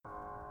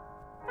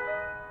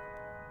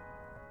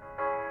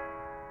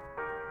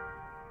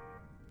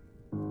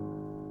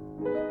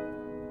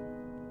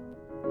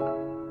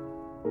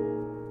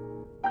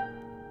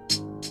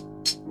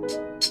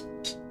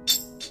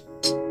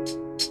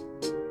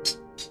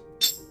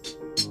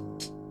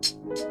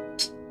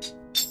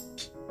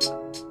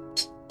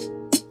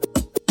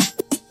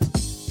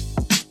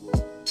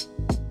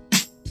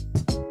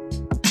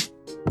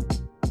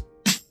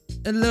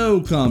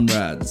Hello,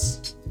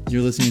 comrades.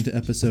 You're listening to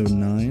episode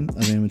 9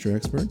 of Amateur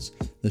Experts,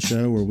 the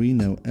show where we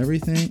know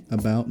everything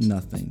about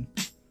nothing.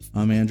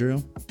 I'm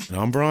Andrew. And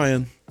I'm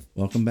Brian.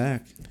 Welcome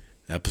back.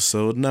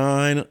 Episode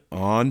 9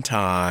 on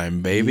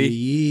time, baby.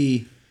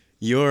 Yee.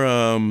 Your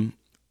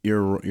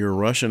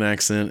Russian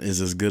accent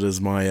is as good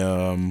as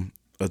my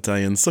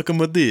Italian suck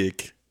my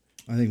dick.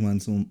 I think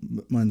mine's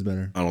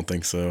better. I don't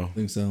think so. I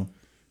think so.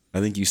 I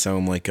think you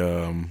sound like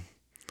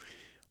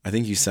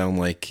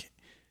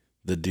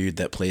the dude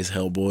that plays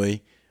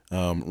Hellboy,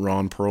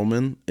 Ron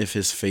Perlman, if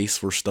his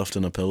face were stuffed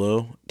in a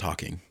pillow,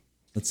 talking.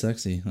 That's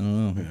sexy. I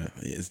don't know. Yeah,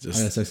 it's just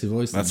I got a sexy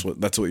voice. That's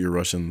what your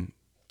Russian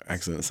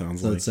accent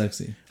sounds like. That's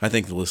sexy. I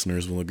think the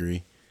listeners will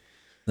agree.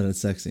 That it's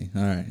sexy.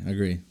 All right, I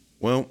agree.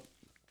 Well,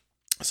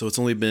 so it's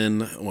only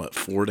been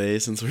 4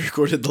 days since we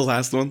recorded the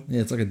last one.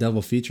 Yeah, it's like a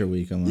double feature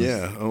week almost.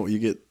 Yeah. Oh, you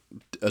get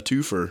a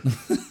twofer.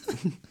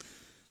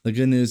 The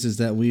good news is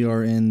that we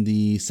are in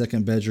the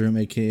second bedroom,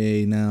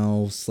 aka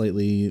now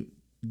slightly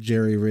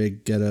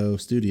jerry-rigged ghetto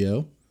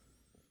studio.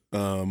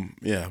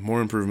 Yeah,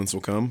 more improvements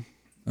will come.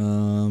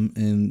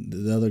 And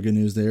the other good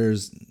news there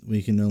is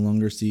we can no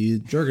longer see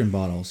Jergen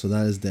bottle, so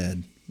that is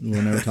dead.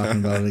 We're never talking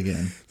about it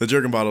again. The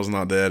Jergen bottle's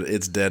not dead.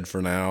 It's dead for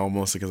now,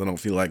 mostly because I don't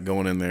feel like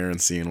going in there and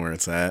seeing where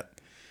it's at.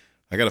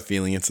 I got a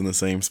feeling it's in the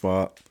same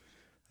spot.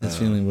 That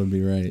feeling would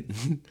be right.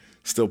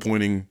 Still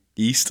pointing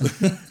east.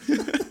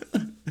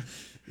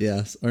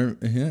 Yes, or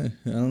yeah,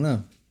 I don't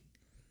know.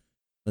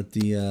 Let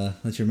your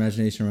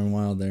imagination run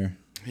wild there.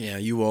 Yeah,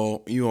 you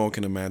all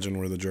can imagine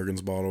where the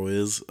Jergens bottle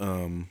is.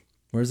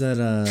 Where's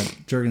that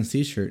Jergens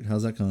t-shirt?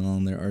 How's that going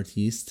on there,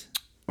 artiste?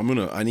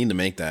 I need to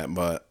make that,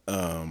 but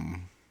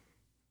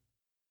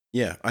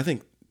yeah, I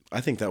think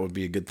that would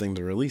be a good thing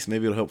to release.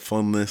 Maybe it'll help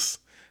fund this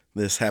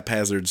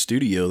haphazard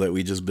studio that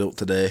we just built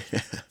today.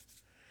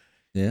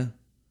 Yeah.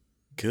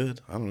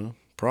 Good. I don't know.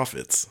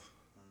 Profits.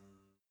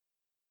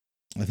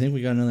 I think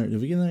we got another. Did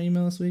we get another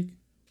email this week?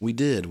 We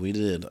did.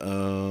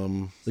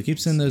 So keep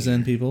sending those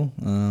in, people.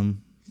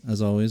 As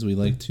always, we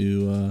like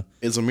to.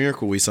 It's a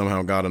miracle we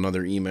somehow got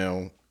another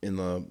email in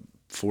the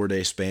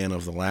 4-day span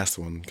of the last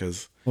one,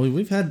 because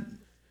we've had.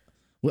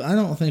 Well, I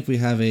don't think we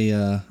have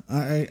a.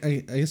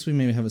 I guess we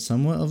maybe have a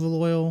somewhat of a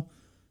loyal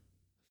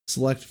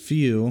select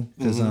few,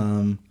 because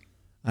I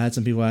had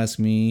some people ask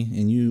me,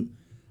 and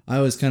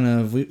I was kind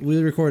of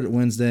we recorded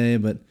Wednesday,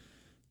 but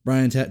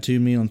Brian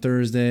tattooed me on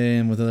Thursday,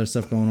 and with other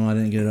stuff going on, I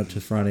didn't get it up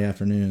to Friday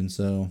afternoon.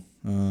 So,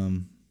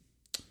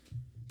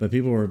 but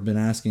people have been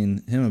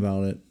asking him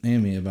about it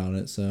and me about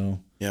it. So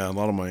yeah, a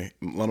lot of my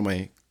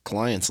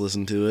clients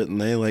listen to it,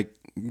 and they like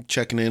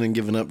checking in and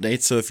giving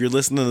updates. So if you're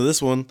listening to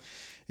this one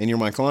and you're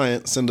my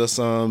client, send us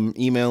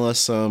email us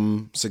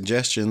some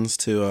suggestions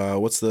to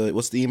what's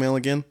the email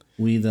again?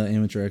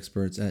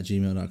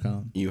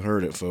 WeTheAmateurExperts@gmail.com. You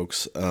heard it,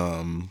 folks.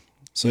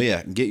 So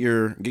yeah, get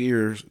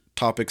your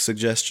topic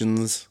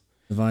suggestions.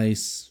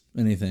 Advice,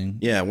 anything.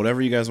 Yeah,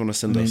 whatever you guys want to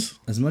send us.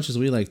 As much as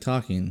we like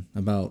talking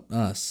about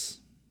us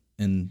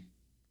and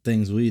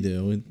things we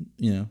do,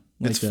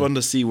 It's fun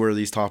to see where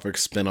these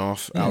topics spin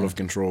off out of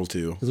control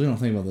too. Because we don't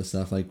think about this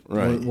stuff. Like,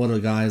 right. What are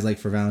guys like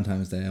for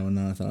Valentine's Day? I would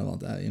not have thought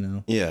about that,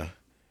 Yeah.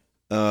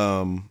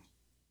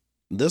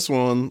 This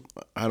one,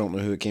 I don't know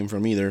who it came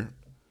from either.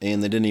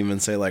 And they didn't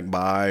even say like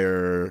bye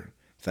or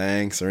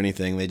thanks or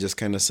anything. They just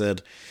kind of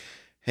said,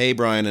 "Hey,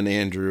 Brian and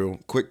Andrew,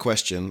 quick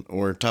question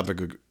or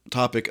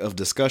topic of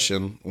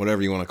discussion,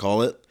 whatever you want to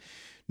call it.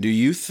 Do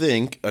you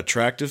think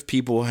attractive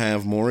people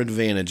have more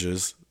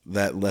advantages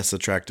that less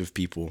attractive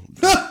people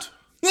don't?"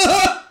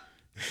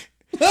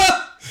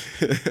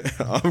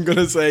 I'm going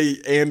to say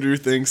Andrew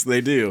thinks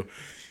they do.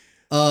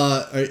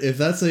 If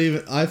that's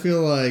even, I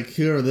feel like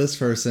this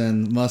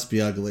person must be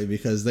ugly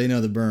because they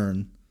know the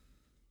burn.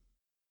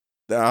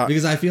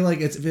 Because I feel like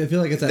it's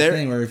that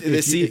thing where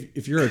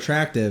if you're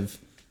attractive,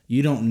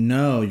 you don't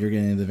know you're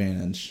getting the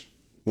advantage.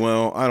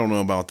 Well, I don't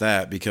know about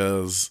that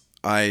because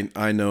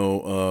I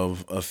know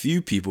of a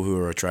few people who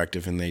are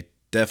attractive and they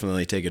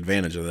definitely take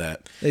advantage of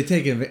that. They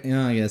take it.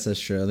 I guess that's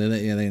true.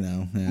 They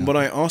know. Yeah. But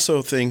I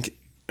also think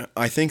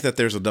that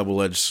there's a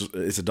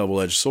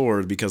double-edged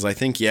sword because I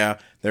think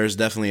there's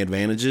definitely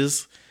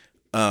advantages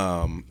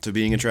to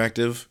being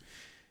attractive,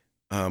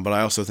 but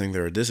I also think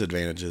there are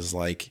disadvantages.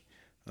 Like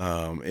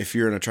if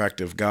you're an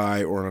attractive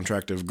guy or an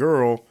attractive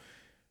girl,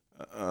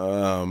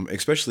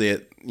 especially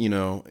at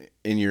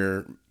in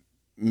your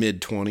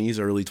mid-20s,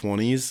 early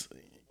 20s,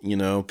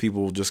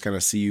 people just kind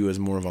of see you as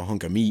more of a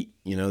hunk of meat.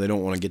 They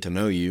don't want to get to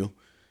know you.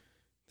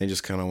 They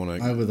just kind of want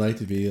to. I would like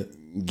to be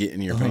get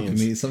in your hunk of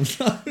meat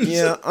sometimes.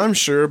 Yeah, I'm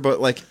sure,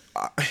 but like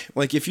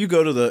if you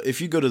go to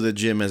the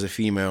gym as a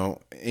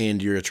female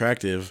and you're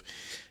attractive,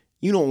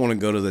 you don't want to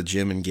go to the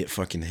gym and get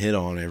fucking hit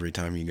on every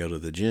time you go to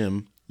the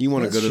gym. You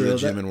want to go to the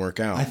gym and work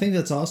out. I think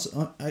that's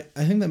also.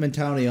 I think that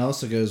mentality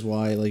also goes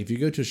why, like, if you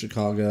go to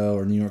Chicago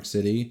or New York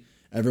City,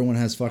 everyone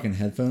has fucking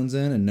headphones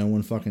in and no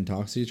one fucking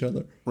talks to each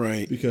other.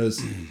 Right.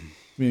 Because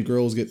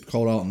girls get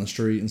called out on the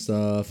street and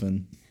stuff,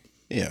 and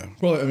yeah.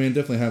 Well, it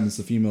definitely happens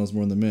to females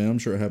more than men. I'm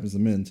sure it happens to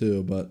men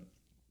too, but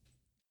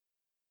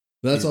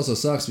that also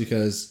sucks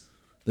because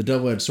the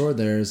double-edged sword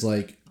there is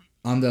like,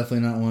 I'm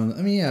definitely not one.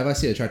 I mean, yeah, if I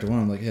see an attractive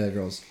woman, I'm like, hey, that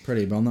girl's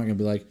pretty, but I'm not gonna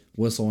be like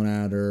whistling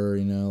at her,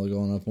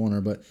 going up on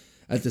her. But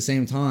at the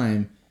same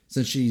time,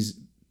 since she's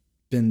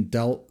been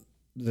dealt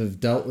with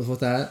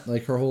that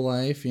like her whole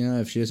life,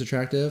 if she is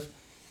attractive,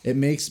 it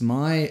makes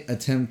my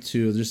attempt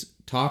to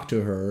just talk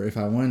to her if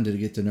I wanted to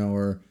get to know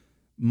her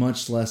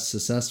much less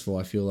successful.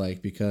 I feel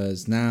like,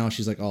 because now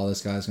she's like, oh,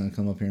 this guy's gonna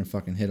come up here and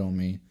fucking hit on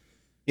me.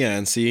 Yeah,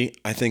 and see,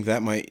 I think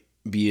that might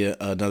be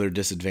another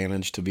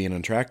disadvantage to being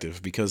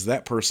attractive, because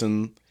that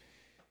person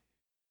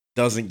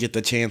doesn't get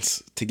the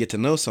chance to get to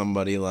know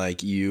somebody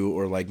like you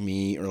or like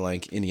me or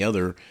like any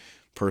other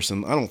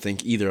person. I don't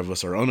think either of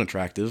us are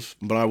unattractive,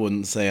 but I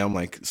wouldn't say I'm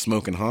like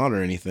smoking hot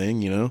or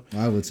anything,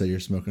 I would say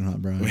you're smoking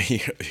hot, Brian.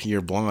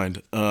 You're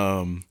blind.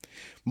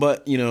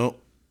 But,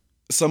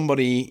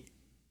 somebody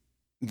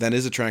that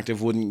is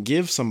attractive wouldn't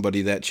give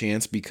somebody that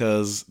chance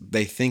because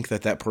they think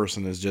that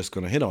person is just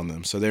going to hit on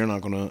them. So they're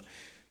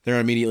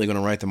immediately going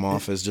to write them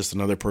off as just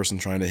another person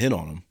trying to hit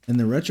on them. In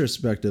the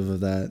retrospective of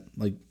that,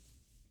 like,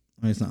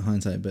 I mean, it's not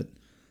hindsight, but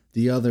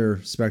the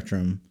other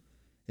spectrum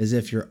is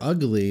if you're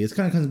ugly, it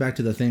kind of comes back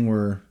to the thing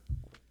where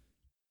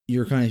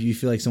you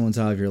feel like someone's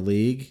out of your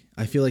league.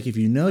 I feel like if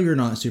you're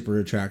not super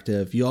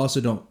attractive, you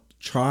also don't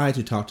try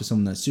to talk to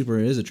someone that super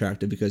is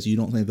attractive because you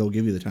don't think they'll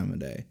give you the time of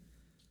day.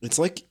 It's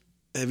like,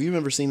 have you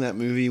ever seen that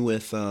movie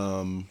with,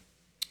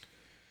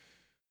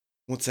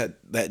 what's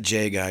that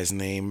Jay guy's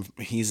name?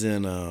 He's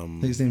in, I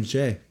think his name's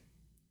Jay.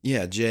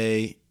 Yeah,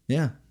 Jay.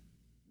 Yeah.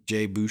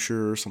 Jay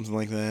Boucher or something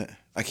like that.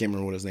 I can't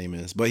remember what his name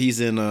is, but he's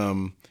in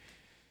the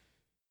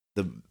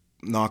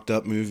Knocked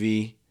Up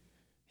movie.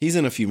 He's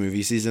in a few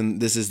movies. He's in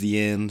This Is the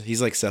End.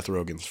 He's like Seth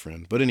Rogen's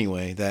friend. But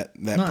anyway,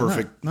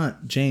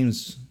 not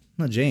James,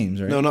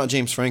 right? No, not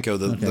James Franco,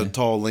 the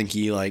tall,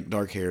 lanky, like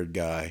dark-haired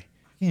guy.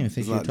 I can't even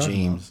think it's not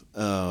James.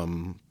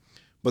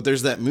 But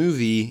there's that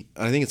movie,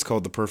 I think it's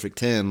called The Perfect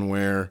 10,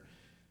 where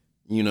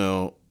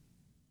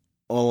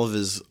all of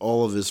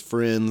his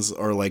friends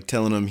are like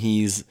telling him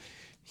he's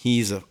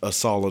a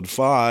solid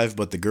 5,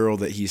 but the girl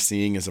that he's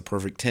seeing is a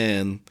perfect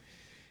 10.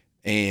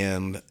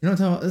 And you know what I'm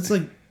talking about? It's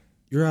like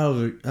you're out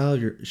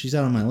of your. She's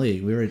out of my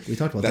league. We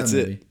talked about that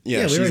movie. That's it.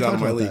 Yeah, she's out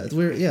of my league. It's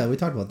weird. Yeah, we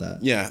talked about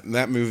that. Yeah,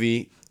 that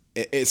movie.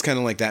 It's kind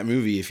of like that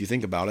movie if you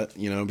think about it.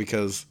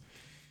 Because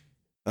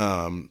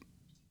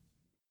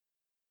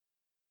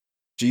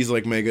she's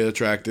like mega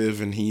attractive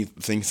and he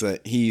thinks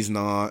that he's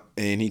not,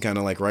 and he kind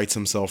of like writes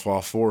himself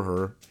off for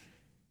her,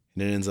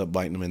 and it ends up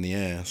biting him in the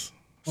ass.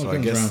 Well, so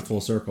it comes around full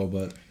circle,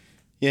 but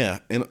yeah,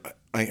 and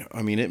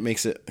I mean, it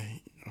makes it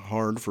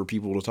hard for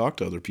people to talk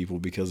to other people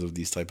because of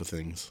these type of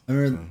things. I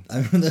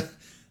remember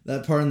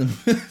that part in the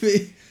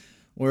movie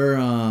where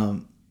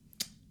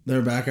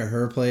they're back at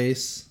her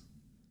place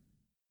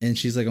and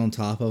she's like on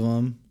top of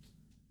him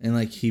and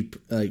like he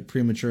like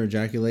premature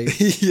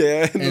ejaculates.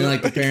 Yeah, and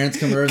like the parents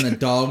come over and the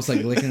dog's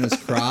like licking his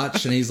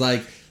crotch and he's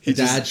like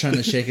dad's trying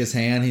to shake his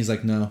hand. He's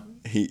like, no.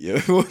 He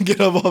won't get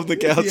up off the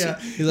couch. Yeah,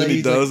 he's like,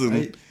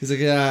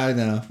 yeah, I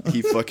know.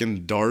 He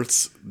fucking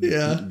darts.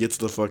 Yeah, gets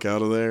the fuck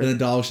out of there. And the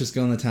dog's just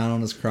going to town on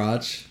his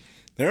crotch.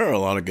 There are a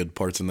lot of good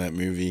parts in that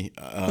movie.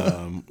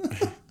 I'm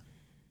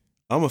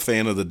a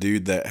fan of the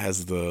dude that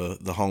has the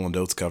Hall &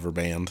 Oates cover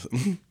band.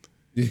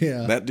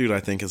 Yeah, that dude I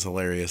think is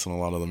hilarious in a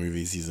lot of the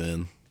movies he's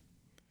in.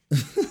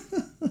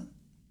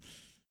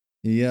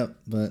 Yep,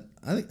 but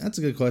I think that's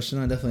a good question.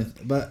 I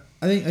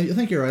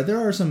think you're right.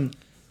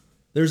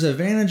 There's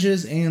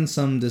advantages and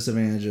some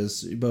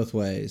disadvantages both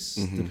ways,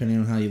 depending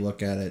on how you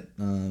look at it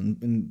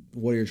and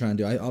what you're trying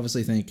to do. I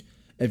obviously think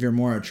if you're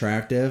more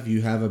attractive,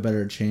 you have a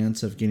better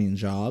chance of getting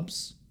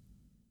jobs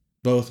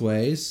both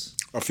ways.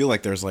 I feel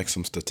like there's like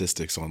some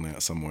statistics on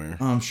that somewhere.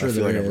 I'm sure there is.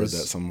 I feel like I've read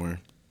that somewhere.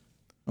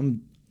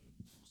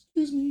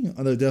 Excuse me.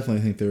 I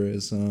definitely think there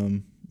is. I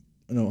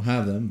don't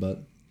have them,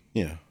 but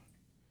yeah.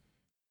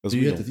 So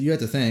you have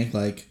to think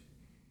like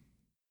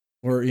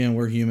we're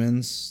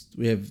humans.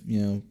 We have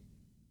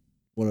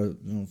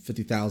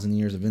 50,000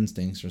 years of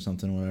instincts or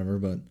something, whatever.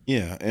 But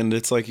yeah, and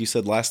it's like you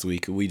said last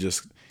week.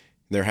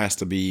 There has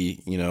to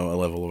be a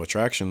level of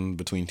attraction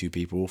between two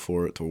people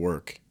for it to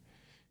work.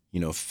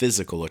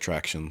 Physical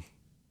attraction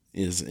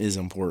is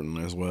important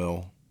as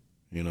well.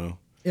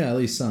 Yeah, at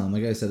least some.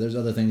 Like I said, there's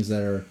other things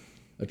that are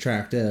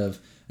attractive,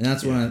 and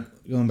that's when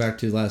going back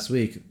to last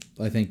week.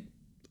 I think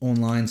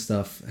online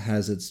stuff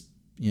has its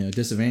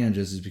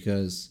disadvantages, is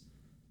because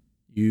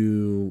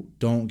you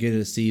don't get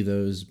to see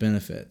those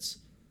benefits.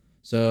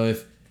 So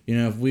if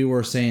we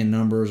were saying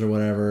numbers or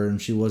whatever,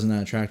 and she wasn't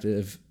that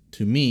attractive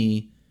to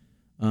me,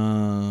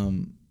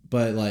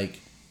 but like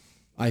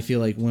I feel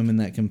like women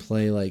that can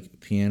play like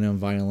piano and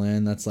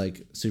violin, that's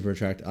like super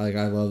attractive. Like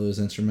I love those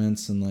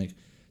instruments and like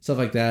stuff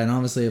like that. And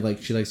obviously, if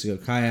like she likes to go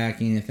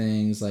kayaking and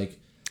things, like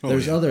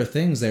there's other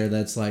things there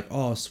that's like,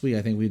 oh sweet,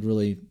 I think we'd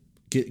really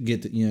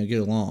get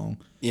along.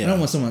 Yeah. I don't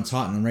want someone that's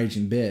hot and a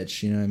raging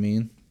bitch. You know what I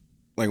mean?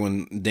 Like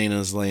when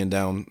Dana's laying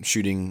down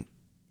shooting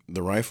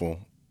the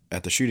rifle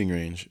at the shooting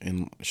range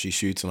and she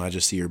shoots and I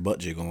just see her butt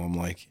jiggle. I'm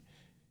like,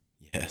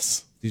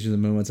 yes. These are the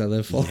moments I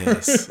live for.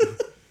 Yes.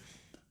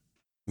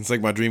 It's like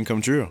my dream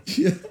come true.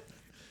 Yeah.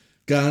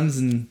 Guns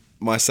and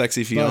My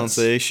sexy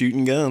fiance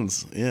shooting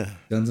guns. Yeah.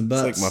 guns and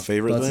butts. It's like my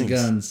favorite butts things.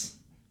 and guns.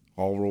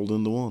 All rolled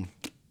into one.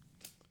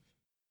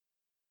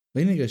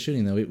 We need to go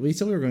shooting though. We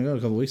said we were going to go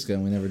a couple weeks ago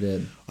and we never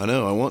did. I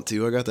know. I want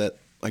to. I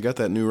got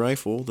that new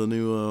rifle. The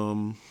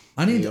new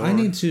I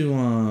need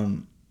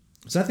to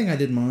so I think I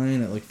did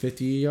mine at like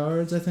 50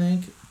 yards, I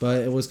think,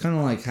 but it was kind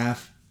of like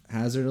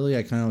haphazardly.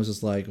 I kind of was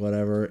just like,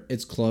 whatever.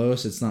 It's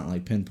close. It's not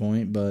like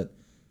pinpoint, but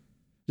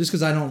just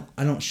because I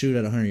don't shoot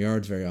at 100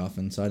 yards very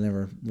often, so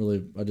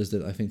I just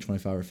did I think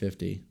 25 or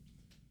 50.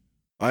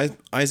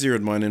 I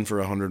zeroed mine in for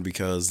 100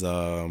 because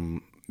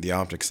the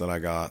optics that I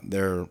got,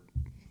 they're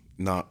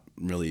not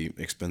really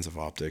expensive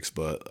optics,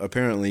 but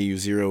apparently you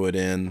zero it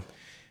in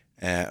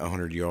at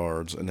 100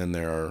 yards, and then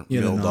there are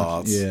mil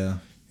dots. Yeah.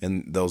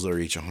 And those are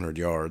each 100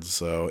 yards.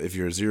 So if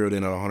you're zeroed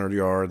in at 100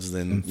 yards,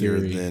 then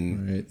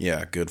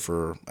right. good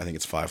for, I think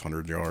it's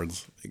 500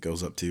 yards it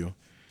goes up to.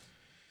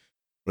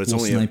 But it's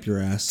We'll only snipe your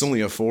ass. It's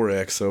only a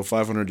 4X, so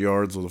 500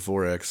 yards with a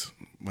 4X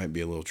might be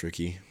a little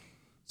tricky.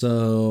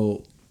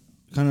 So,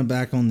 kind of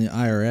back on the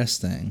IRS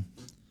thing.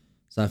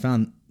 So I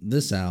found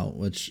this out,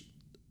 which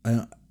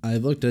I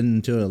looked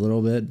into it a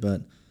little bit,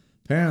 but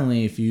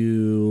apparently if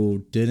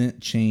you didn't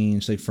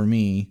change, like for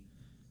me,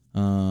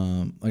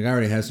 like I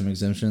already have some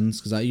exemptions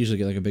because I usually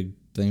get like a big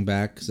thing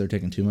back because they're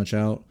taking too much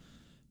out.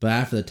 But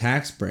after the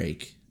tax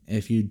break,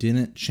 if you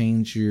didn't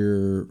change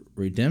your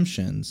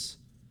redemptions,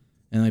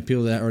 and like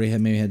people that already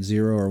had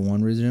 0 or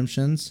 1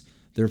 redemptions,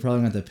 they're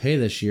probably going to have to pay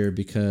this year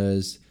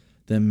because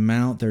the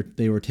amount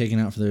they were taking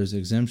out for those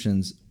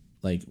exemptions,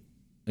 like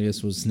I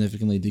guess, was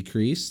significantly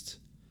decreased.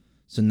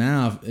 So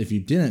now if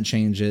you didn't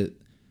change it,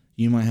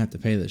 you might have to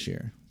pay this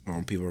year.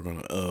 Oh, people are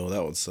gonna. Oh,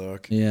 that would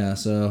suck. Yeah,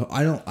 so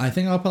I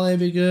think I'll probably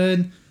be good.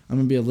 I'm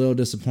gonna be a little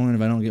disappointed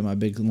if I don't get my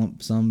big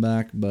lump sum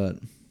back, but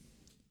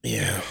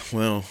yeah,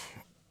 well,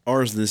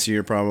 ours this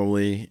year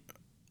probably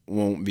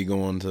won't be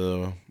going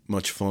to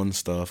much fun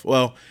stuff.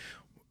 Well,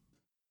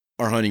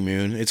 our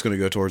honeymoon, it's gonna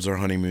go towards our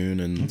honeymoon,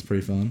 and that's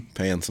pretty fun.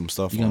 Paying some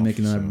stuff. You gonna make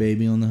another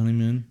baby on the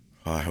honeymoon?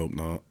 I hope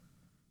not.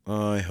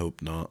 I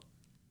hope not.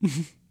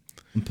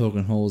 I'm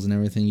poking holes in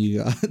everything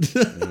you got.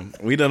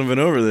 We done been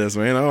over this,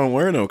 man. I don't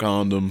wear no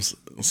condoms,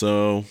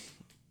 so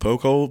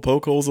poke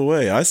holes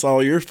away. I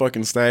saw your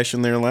fucking stash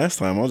in there last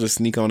time. I'll just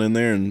sneak on in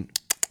there and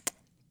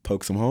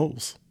poke some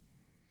holes.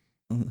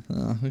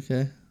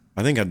 Okay.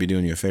 I think I'd be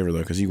doing you a favor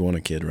though, because you want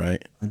a kid,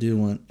 right? I do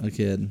want a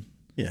kid.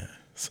 Yeah.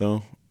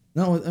 So.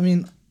 No, I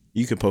mean.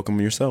 You could poke them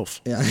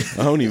yourself. Yeah.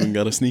 I don't even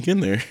got to sneak in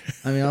there.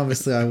 I mean,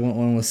 obviously, I want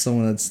one with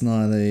someone that's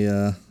not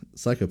a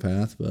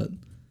psychopath, but.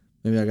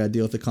 Maybe I got to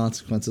deal with the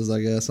consequences,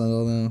 I guess. I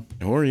don't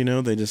know. Or,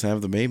 they just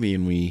have the baby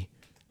and we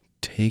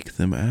take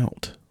them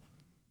out.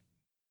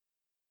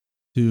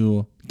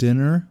 To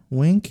dinner?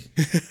 Wink?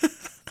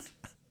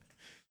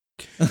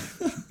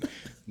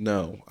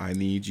 No, I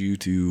need you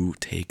to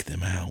take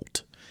them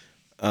out.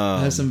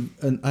 I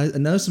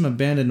know some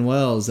abandoned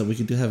wells that we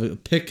could have a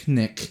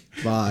picnic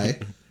by.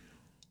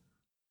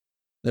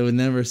 They would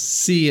never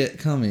see it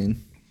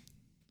coming.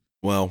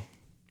 Well,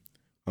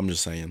 I'm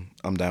just saying,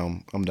 I'm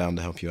down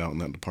to help you out in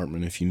that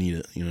department if you need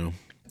it,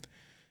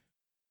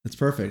 That's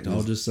perfect.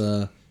 I'll just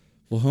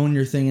we'll hone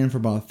your thing in for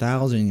about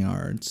 1,000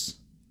 yards.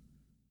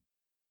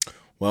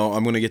 Well,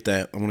 I'm gonna get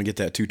that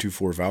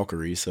 224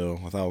 Valkyrie, so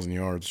 1,000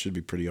 yards should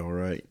be pretty all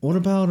right. What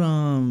about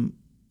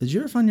did you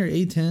ever find your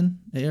A10,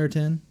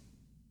 AR-10?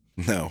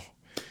 No.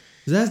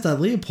 Cause that's that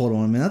Leopold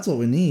one, man. That's what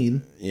we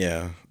need.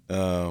 Yeah.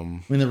 I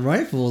mean, the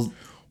rifles is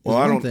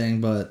one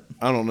thing, but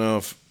I don't know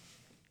if.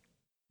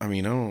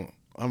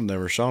 I've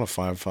never shot a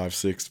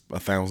 5.56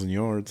 1,000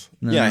 yards.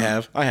 No.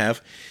 Yeah, I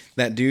have.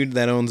 That dude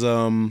that owns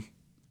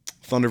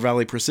Thunder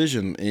Valley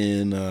Precision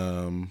in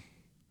I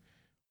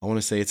want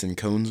to say it's in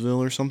Conesville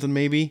or something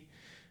maybe.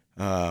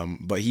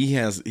 But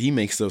he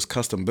makes those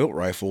custom built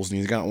rifles, and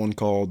he's got one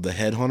called the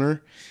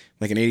Headhunter,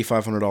 like an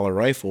 $8,500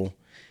 rifle.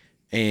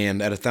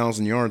 And at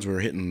 1,000 yards, we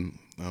were hitting,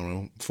 I don't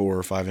know, 4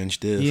 or 5 inch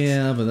discs.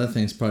 Yeah, but that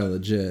thing's probably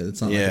legit.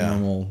 It's not like a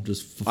normal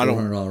just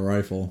 $400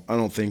 rifle. I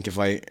don't think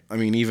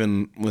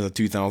even with a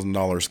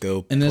 $2,000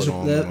 scope. And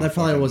that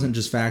probably wasn't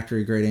just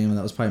factory grade aim.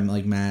 That was probably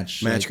like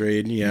match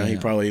grade. Yeah, he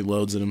probably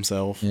loads it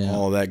himself. Yeah.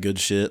 All of that good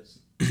shit.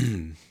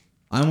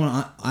 I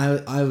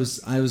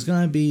was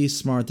gonna be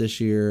smart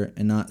this year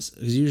and not,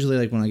 because usually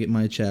like when I get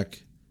my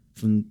check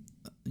from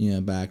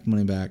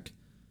money back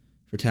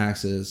for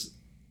taxes,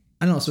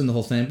 I don't spend the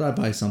whole thing, but I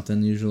buy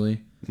something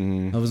usually.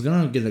 I was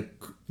gonna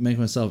make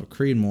myself a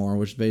Creedmoor,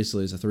 which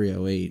basically is a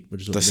 308,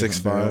 which is the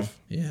 6.5.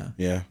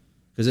 Yeah,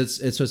 because it's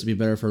supposed to be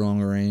better for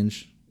longer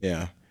range.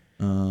 Yeah.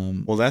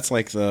 Well, that's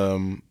like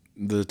the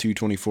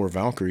 224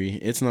 Valkyrie.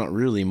 It's not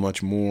really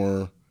much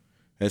more.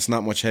 It's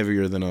not much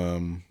heavier than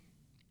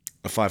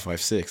a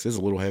 5.56. It's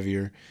a little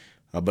heavier,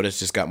 but it's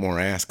just got more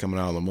ass coming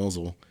out of the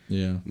muzzle.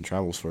 Yeah, and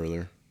travels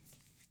further.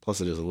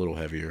 Plus, it is a little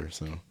heavier.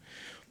 So,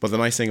 but the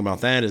nice thing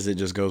about that is it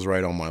just goes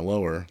right on my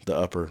lower. The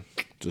upper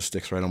just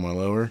sticks right on my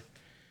lower.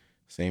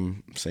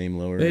 Same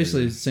lower.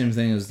 Basically, the same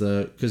thing as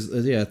because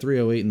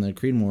 308 in the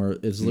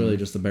Creedmoor is literally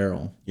just the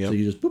barrel. Yep. So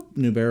you just boop,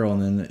 new barrel,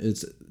 and then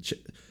it's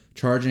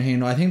charging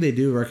handle. I think they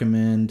do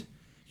recommend.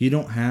 You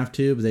don't have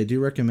to, but they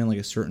do recommend like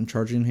a certain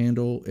charging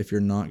handle if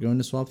you're not going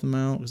to swap them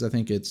out. Because I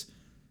think it's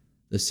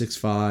the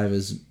 6.5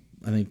 is.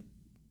 I think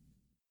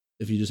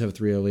if you just have a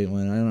 308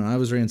 one, I don't know. I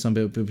was reading some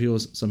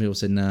people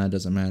said nah, it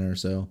doesn't matter.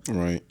 So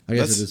right. I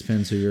guess it just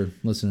depends who you're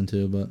listening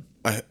to, but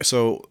I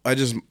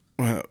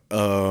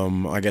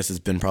guess it's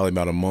been probably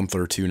about a month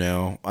or two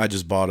now. I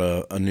just bought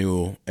a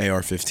new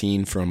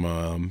AR-15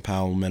 from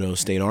Palmetto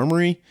State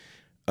Armory,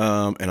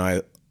 and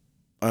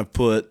I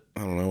put,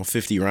 I don't know,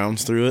 50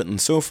 rounds through it,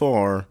 and so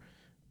far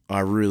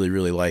I really,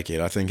 really like it.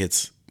 I think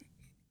it's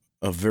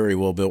a very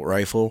well built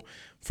rifle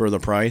for the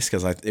price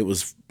because it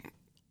was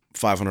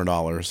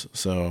 $500,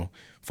 so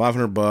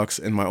 $500,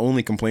 and my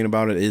only complaint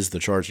about it is the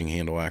charging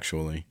handle.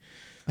 Actually,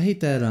 I hate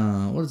that.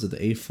 What is it? The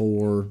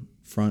A4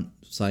 front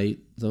sight.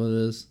 Is that what it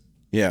is?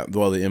 Yeah,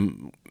 well,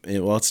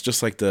 it's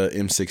just like the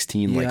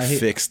M16,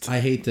 fixed.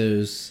 I hate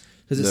those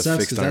because it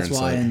sucks. Because that's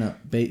why I end up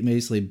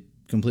basically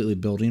completely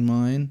building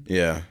mine.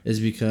 Yeah, is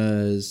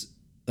because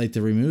like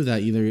to remove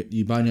that, either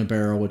you buy a new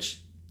barrel, which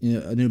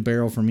a new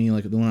barrel for me,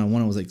 like the one I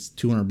wanted was like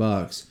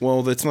 $200.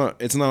 Well,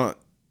 it's not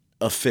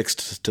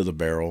affixed to the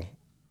barrel.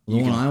 The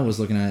one I was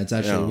looking at, it's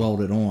actually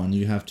welded on.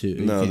 You have to.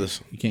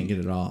 You can't get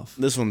it off.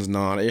 This one's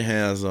not. It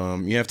has.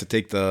 You have to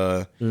take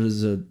the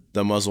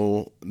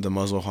muzzle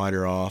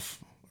hider off.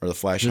 Or the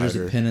flash hider.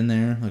 There's a pin in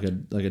there, like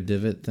a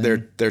divot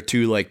thing. They're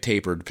two like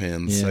tapered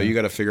pins, so you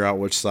got to figure out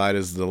which side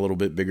is the little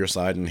bit bigger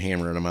side and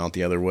hammering them out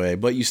the other way.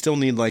 But you still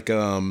need like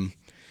a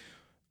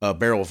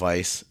barrel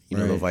vise,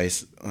 know the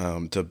vise,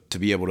 to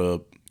be able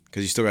to,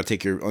 because you still got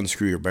to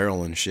unscrew your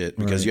barrel and shit,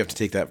 because you have to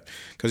take that,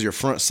 because your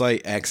front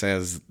sight acts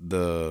as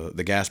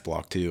the gas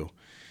block too.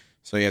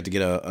 So you have to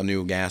get a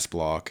new gas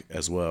block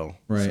as well.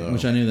 Right, so,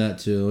 which I knew that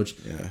too.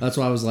 That's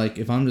why I was like,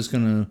 if I'm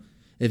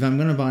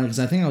gonna buy, because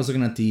I think I was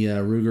looking at the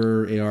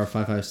Ruger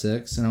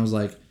AR-556, and I was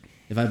like,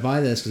 if I buy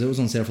this, because it was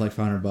on sale for like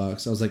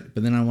 $500, I was like,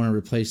 but then I want to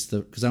replace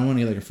because I want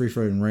to get like a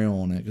free-floating rail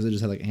on it, because it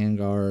just had like a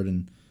handguard,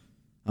 and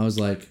I was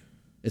like,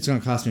 it's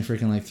gonna cost me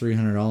freaking like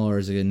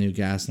 $300 to get a new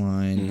gas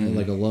line,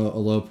 like a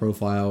low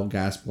profile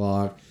gas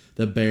block,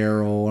 the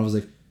barrel. I was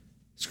like,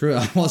 screw it,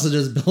 I want to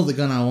just build the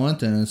gun I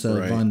want instead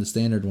of buying the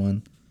standard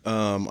one.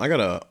 I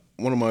got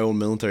one of my old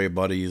military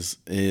buddies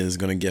is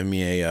going to give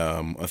me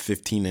a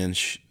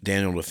 15-inch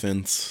Daniel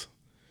Defense.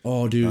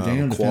 Oh, dude,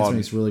 Daniel Defense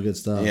makes really good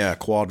stuff. Yeah,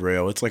 quad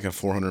rail. It's like a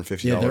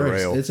 $450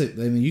 rail.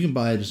 I mean, you can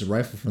buy just a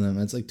rifle from them.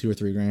 It's like $2,000 or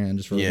 $3,000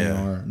 just for the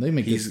AR. They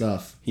make good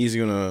stuff. He's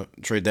going to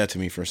trade that to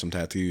me for some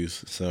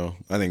tattoos, so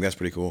I think that's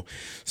pretty cool.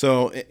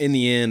 So in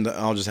the end,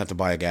 I'll just have to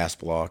buy a gas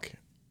block.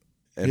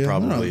 And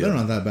probably they're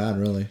not that bad,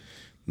 really.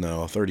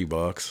 No,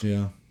 $30.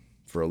 Yeah,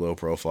 for a low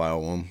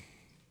profile one.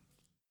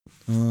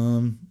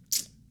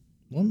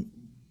 What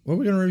are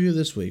we going to review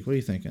this week? What are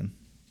you thinking?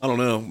 I don't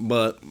know,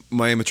 but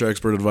my amateur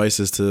expert advice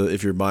is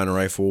if you're buying a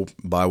rifle,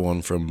 buy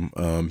one from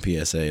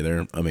PSA.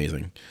 They're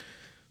amazing.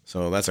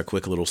 So that's a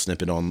quick little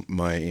snippet on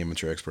my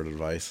amateur expert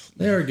advice.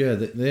 They are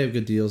good. They have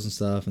good deals and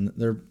stuff, and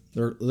they're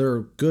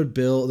good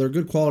build. They're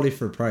good quality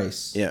for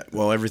price. Yeah,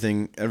 well,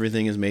 everything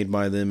is made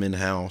by them in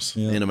house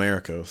in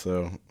America.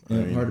 So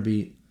hard to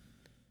beat.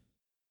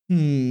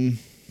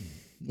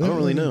 I don't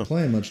really know.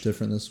 Playing much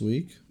different this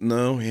week.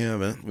 No, we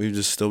haven't. We've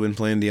just still been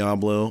playing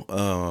Diablo.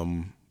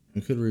 We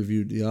could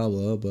review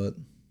Diablo, but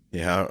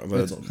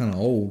it's kind of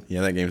old.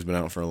 Yeah, that game's been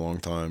out for a long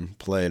time.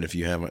 Play it if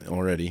you haven't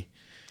already.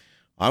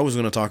 I was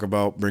going to talk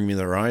about Bring Me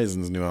the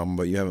Horizon's new album,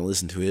 but you haven't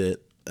listened to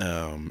it.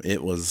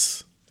 It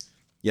was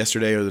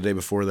yesterday or the day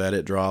before that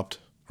it dropped,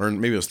 or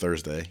maybe it was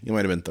Thursday. It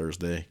might have been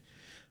Thursday.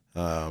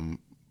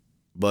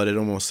 But it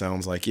almost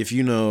sounds like, if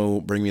you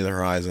know Bring Me the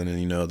Horizon and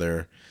you know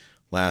their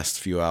last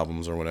few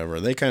albums or whatever,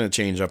 they kind of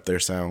change up their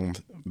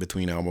sound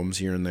between albums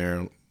here and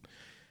there.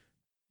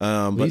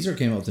 Weezer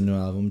came out with a new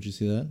album. Did you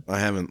see that? I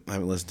haven't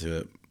listened to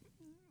it.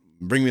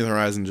 Bring Me the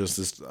Horizon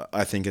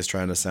I think is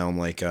trying to sound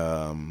like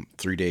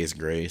 3 Days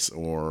Grace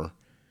or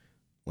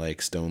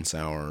like Stone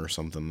Sour or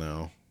something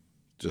now.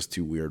 Just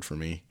too weird for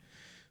me.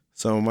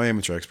 So my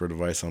amateur expert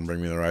advice on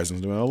Bring Me the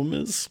Horizon's new album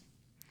is,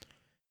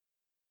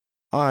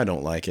 I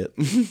don't like it.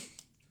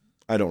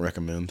 I don't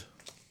recommend.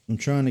 I'm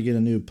trying to get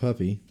a new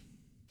puppy.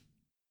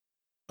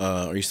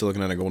 Are you still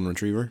looking at a golden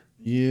retriever?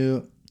 Yeah.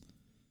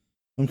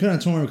 I'm kind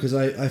of torn because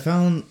I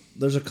found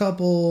there's a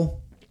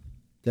couple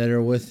that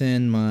are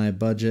within my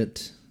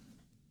budget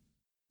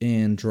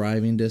and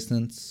driving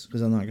distance,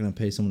 because I'm not going to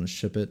pay someone to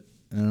ship it.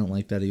 And I don't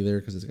like that either,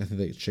 because I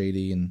think it's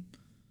shady and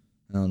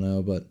I don't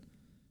know. But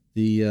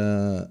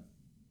the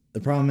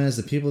problem is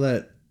the people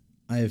that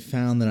I have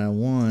found that I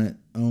want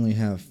only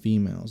have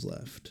females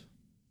left.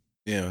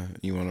 Yeah,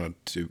 you want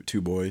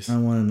two boys? I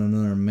wanted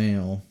another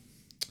male.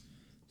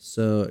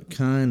 So it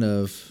kind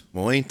of...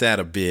 Well, ain't that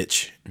a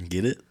bitch?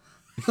 Get it?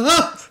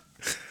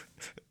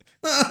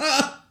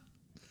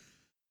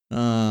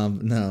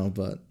 No,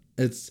 but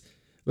it's...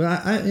 But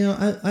I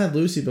had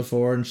Lucy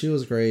before, and she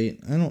was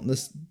great. I don't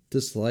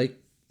dislike,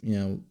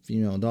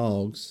 female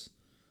dogs.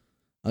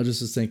 I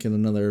just was thinking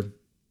another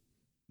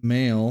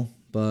male,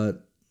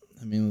 but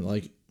I mean,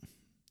 like,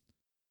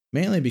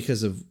 mainly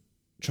because of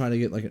trying to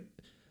get like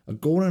a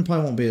golden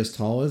probably won't be as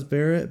tall as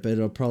Barrett, but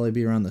it'll probably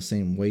be around the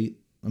same weight,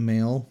 a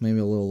male, maybe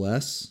a little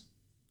less.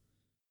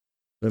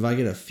 But if I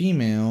get a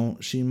female,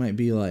 she might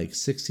be like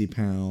 60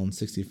 pounds,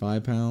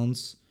 65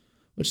 pounds,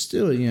 which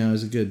still,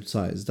 is a good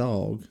sized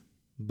dog.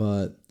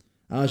 But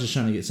I was just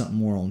trying to get something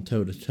more on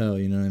toe to toe,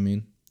 you know what I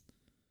mean?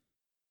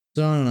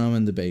 So I don't know, I'm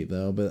in debate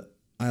though, but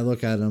I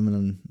look at them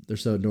and they're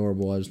so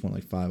adorable. I just want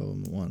like 5 of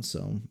them at once,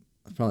 so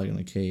I'm probably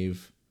gonna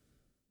cave.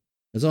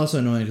 It's also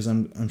annoying because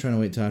I'm trying to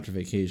wait till after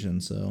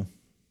vacation, so.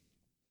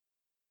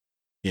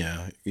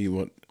 Yeah,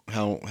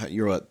 how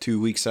you're what,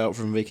 2 weeks out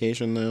from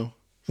vacation now?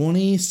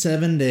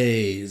 27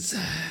 days,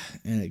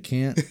 and it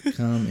can't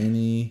come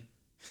any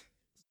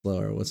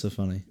slower. What's so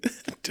funny?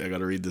 I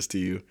gotta read this to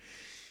you.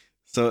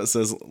 So it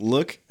says,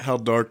 "Look how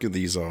dark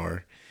these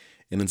are,"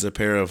 and it's a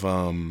pair of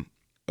or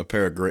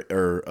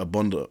a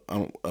bundle.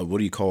 What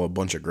do you call a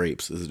bunch of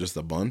grapes? Is it just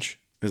a bunch?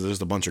 Is it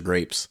just a bunch of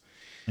grapes?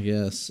 I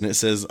guess. And it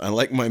says, "I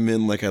like my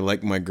men like I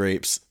like my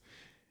grapes,"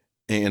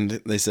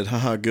 and they said,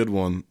 "Haha, good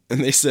one,"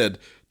 and they said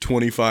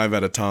 25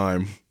 at a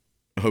time.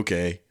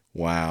 Okay,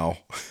 wow.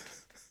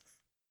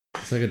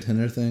 It's like a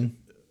Tinder thing.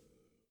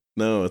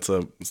 No, it's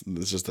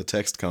just a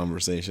text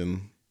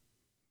conversation.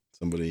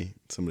 Somebody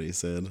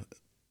said.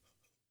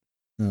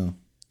 No.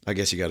 I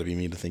guess you got to be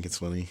me to think it's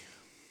funny.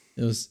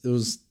 It was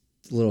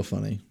a little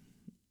funny.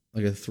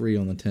 Like a 3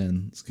 on the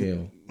 10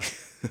 scale.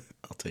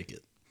 I'll take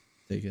it.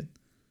 Take it.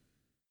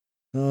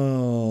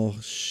 Oh,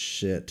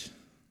 shit.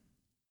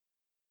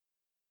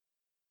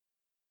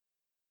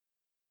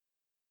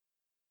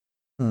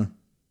 Huh.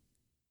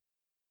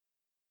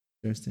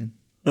 Interesting.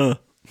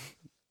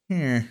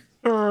 Here.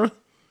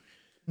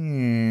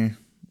 We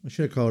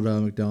should have called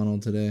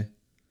McDonald today.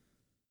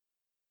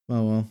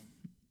 Oh, well.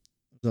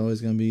 It's always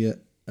going to be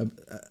I feel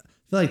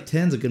like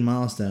 10's a good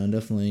milestone.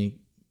 Definitely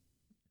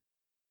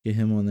get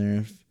him on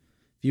there. If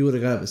you would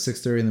have got up at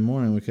 6:30 in the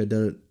morning, we could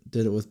have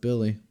did it with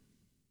Billy.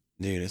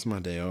 Dude, it's my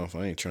day off.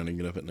 I ain't trying to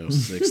get up at no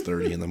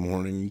 6:30 in the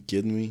morning. You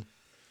kidding me?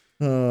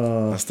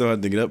 Oh. I still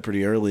had to get up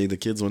pretty early. The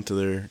kids went to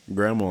their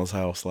grandma's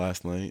house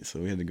last night, so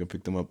we had to go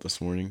pick them up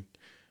this morning.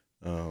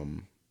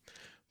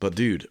 But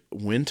dude,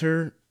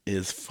 winter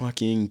is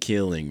fucking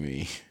killing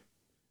me.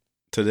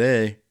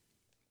 Today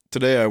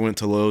I went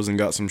to Lowe's and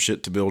got some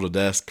shit to build a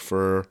desk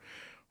for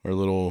our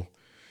little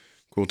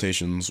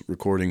quotations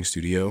recording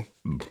studio.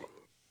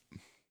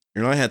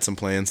 And I had some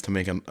plans to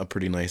make a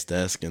pretty nice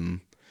desk,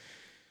 and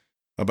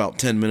about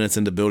 10 minutes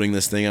into building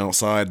this thing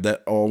outside,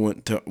 that all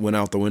went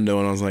out the window,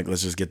 and I was like,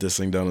 let's just get this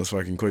thing done as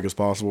fucking quick as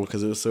possible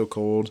because it was so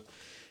cold.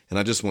 And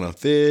I just want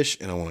to fish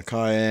and I want to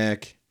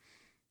kayak.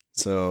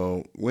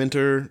 So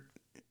winter,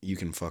 you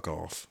can fuck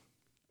off.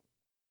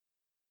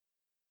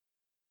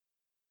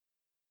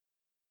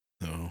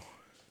 So,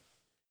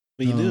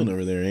 what are you doing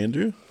over there,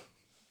 Andrew?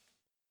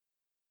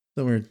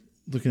 So we're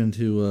looking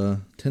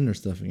into Tinder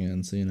stuff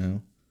again,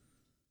 so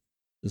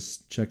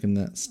just checking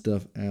that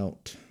stuff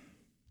out.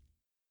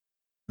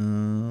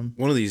 One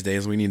of these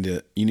days you need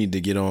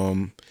to get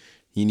on.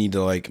 You need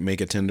to like make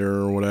a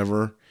Tinder or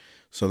whatever,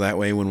 so that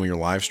way when we're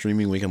live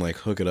streaming, we can like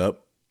hook it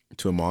up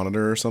to a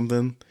monitor or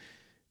something,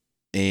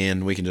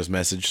 and we can just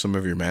message some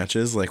of your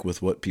matches like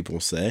with what people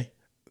say,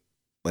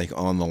 like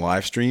on the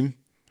live stream.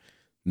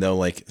 They'll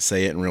like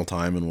say it in real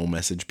time, and we'll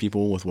message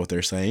people with what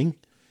they're saying.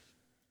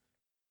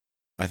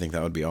 I think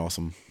that would be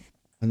awesome.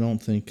 I don't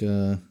think.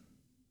 Yeah,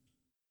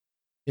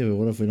 but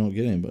what if we don't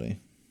get anybody?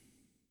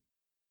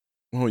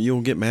 Well,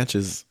 you'll get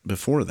matches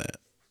before that.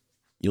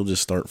 You'll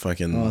just start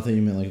fucking. Oh, I thought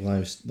you meant like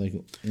live, like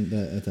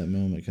at that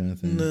moment kind of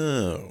thing.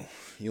 No,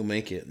 you'll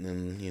make it, and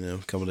then a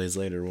couple days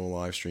later we'll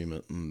live stream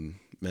it and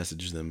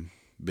message them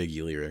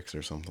Biggie lyrics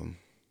or something.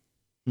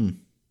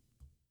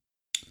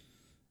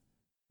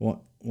 What?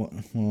 Well,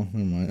 never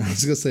mind. I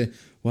was gonna say,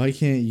 why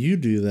can't you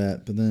do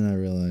that? But then I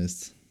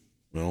realized.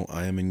 Well,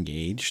 I am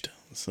engaged,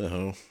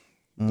 so.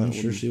 I'm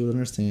sure she would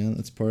understand.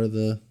 That's part of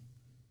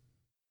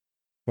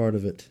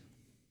it.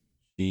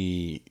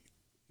 She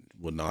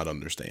would not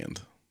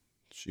understand.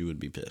 She would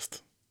be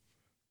pissed.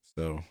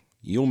 So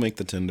you'll make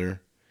the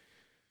Tinder,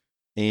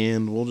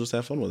 and we'll just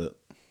have fun with it.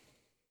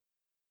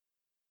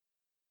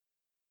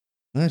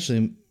 I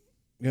actually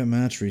got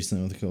matched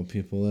recently with a couple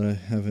people that I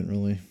haven't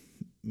really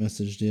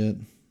messaged yet.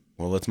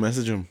 Well, let's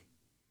message them.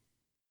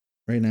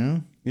 Right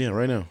now? Yeah,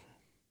 right now.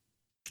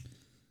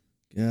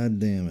 God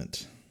damn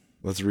it.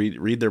 Let's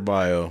read their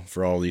bio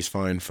for all these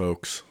fine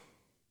folks.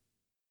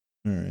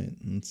 All right,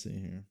 let's see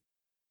here.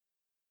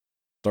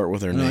 Start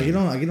with their name.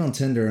 I get on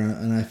Tinder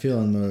and I feel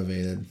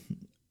unmotivated.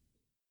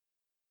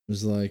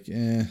 It's like,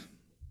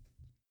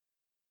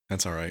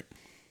 That's all right.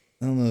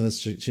 I don't know if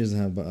she doesn't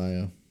have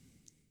bio.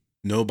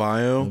 No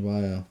bio? No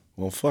bio.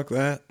 Well, fuck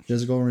that. She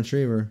has a golden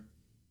retriever.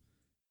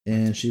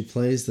 And she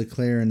plays the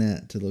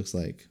clarinet, it looks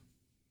like.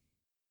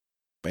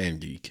 Band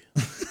geek.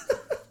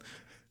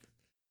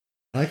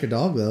 I like her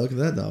dog, though. Look at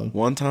that dog.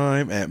 One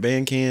time at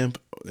band camp,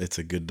 it's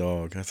a good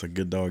dog. That's a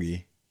good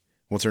doggy.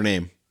 What's her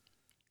name?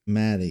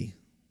 Maddie.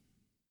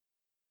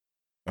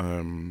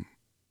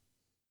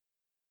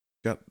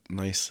 got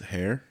nice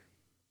hair.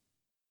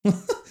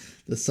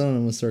 The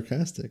someone was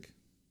sarcastic.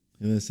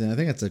 I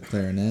think it's a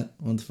clarinet.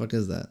 What the fuck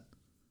is that?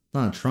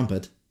 Not a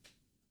trumpet.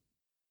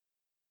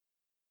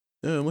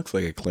 Yeah, it looks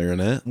like a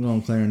clarinet. I'm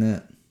going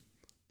clarinet.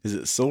 Is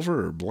it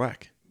silver or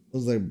black? It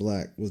was like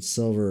black with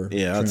silver.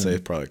 Yeah, trim. I'd say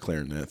it's probably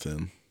clarinet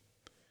then.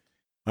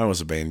 I was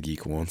a band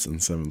geek once in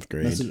 7th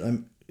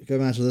grade. Go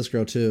match with this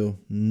girl too.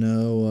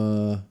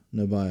 No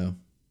bio.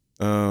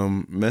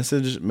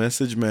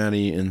 Message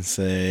Maddie and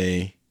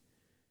say,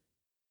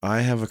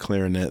 I have a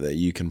clarinet that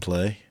you can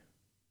play.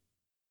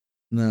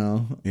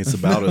 No. It's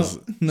about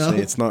no. Say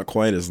it's not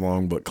quite as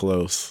long, but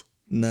close.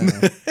 No.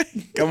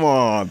 Come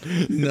on.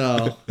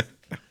 No.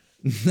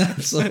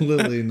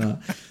 Absolutely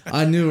not.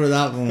 I knew where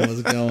that one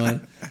was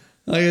going.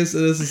 Like I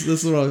said, this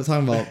is what I was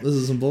talking about. This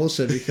is some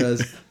bullshit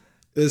because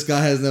this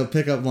guy has no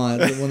pickup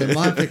lines. One of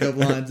my pickup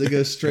lines, they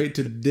go straight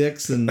to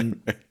dicks and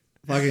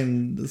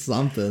fucking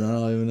something. I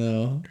don't even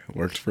know.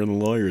 Worked for the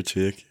lawyer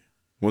chick.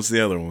 What's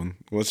the other one?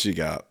 What's she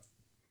got?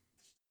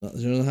 I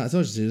told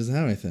you she doesn't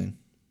have anything.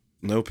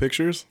 No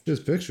pictures?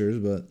 Just pictures,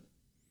 but.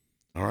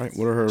 All right.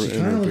 What are her? She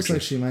kind of looks pictures?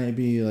 like she might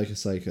be like a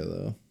psycho,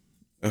 though.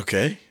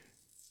 Okay.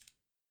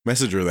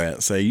 Message her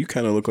that. Say, you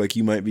kind of look like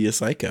you might be a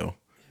psycho. And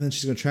then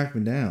she's going to track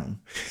me down.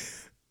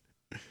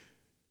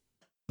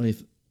 What do you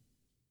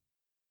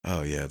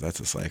Oh, yeah. That's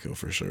a psycho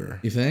for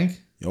sure. You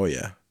think? Oh,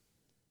 yeah.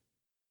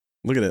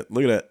 Look at it.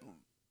 Look at that.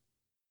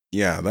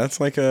 Yeah, that's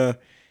like a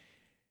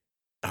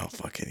I'll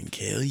fucking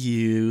kill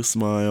you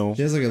smile.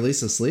 She has like at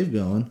least a sleeve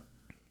going,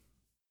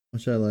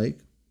 which I like.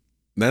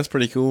 That's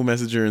pretty cool.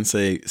 Message her and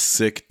say,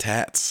 sick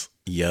tats,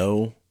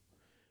 yo.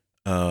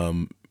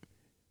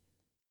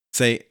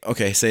 Say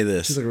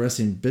this. She's like a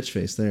resting bitch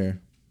face there.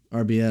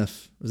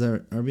 RBF. Was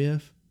that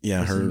RBF?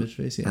 Yeah, resting bitch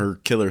face? Yeah. Her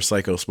killer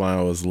psycho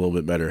smile is a little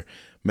bit better.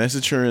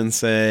 Message her and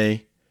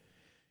say,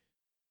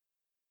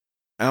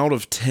 out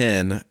of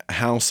 10,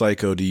 how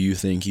psycho do you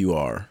think you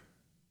are?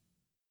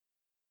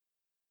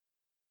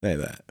 Say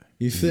that.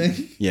 You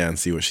think? Yeah, and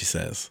see what she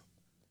says.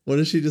 What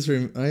if she just...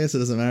 I guess it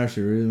doesn't matter if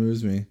she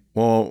removes me.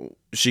 Well,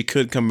 she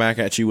could come back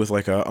at you with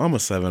like I'm a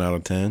 7 out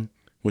of 10,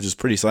 which is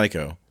pretty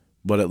psycho,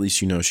 but at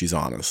least you know she's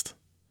honest.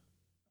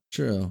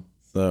 True.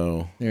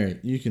 So...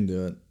 Here, you can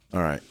do it.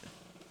 All right.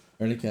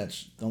 Ready,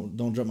 catch.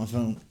 Don't drop my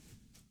phone.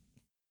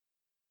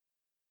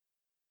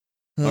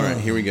 All right,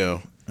 here we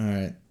go. All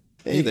right.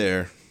 Hey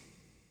there.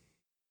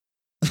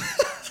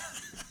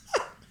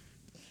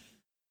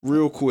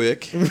 Real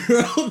quick.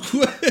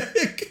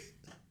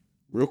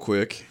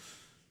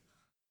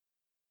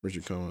 Where's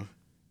your comma?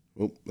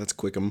 Oh, that's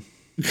Quickum.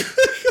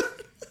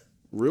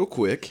 Real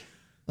quick.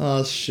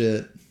 Oh,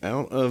 shit.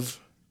 Out of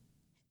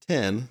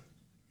 10,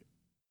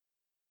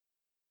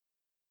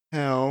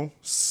 how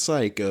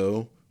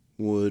psycho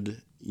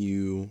would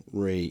you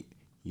rate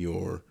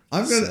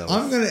yourself?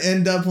 I'm gonna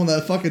end up on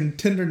that fucking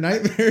Tinder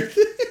nightmare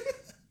thing.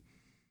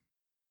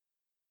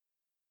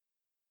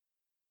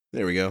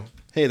 There we go.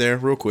 Hey there,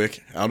 real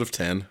quick. Out of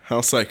 10,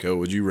 how psycho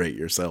would you rate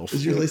yourself?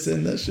 Did you really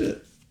send that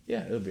shit?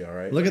 Yeah, it'll be all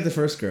right. Look at the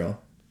first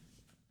girl.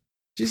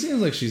 She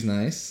seems like she's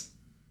nice.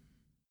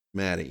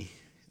 Maddie.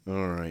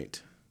 All right.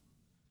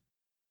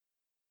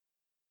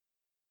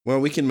 Well,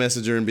 we can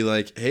message her and be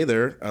like, hey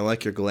there, I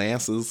like your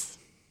glasses.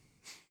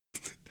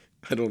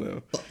 I don't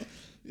know.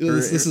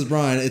 This is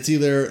Brian. It's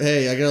either,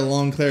 hey, I got a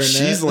long clarinet.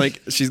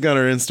 She's got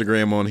her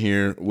Instagram on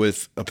here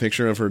with a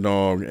picture of her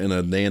dog and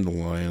a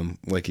dandelion,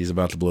 like he's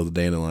about to blow the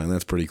dandelion.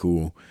 That's pretty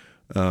cool.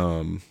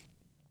 But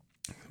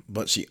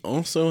she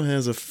also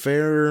has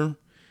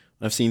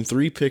I've seen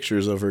 3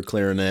 pictures of her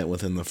clarinet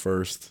within the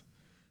first.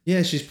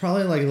 Yeah, she's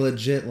probably like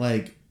legit,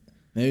 like,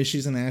 maybe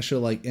she's an actual,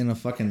 like, in a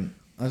fucking,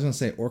 I was going to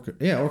say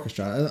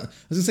orchestra. I was going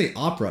to say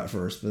opera at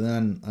first, but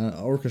then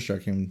orchestra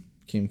came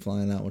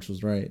flying out, which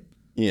was right.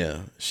 Yeah,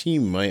 she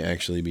might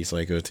actually be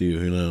psycho too.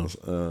 Who knows?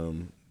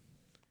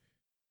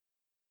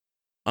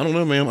 I don't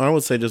know, man. I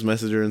would say just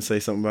message her and say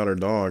something about her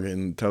dog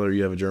and tell her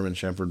you have a German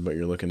Shepherd, but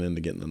you're looking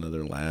into getting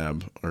another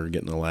lab or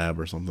getting a lab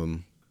or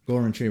something.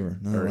 Golden Retriever.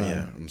 Not a lab.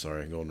 Yeah, I'm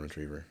sorry, Golden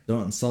Retriever.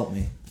 Don't insult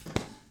me.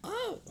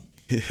 Oh.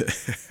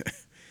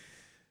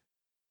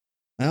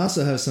 I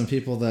also have some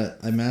people that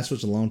I matched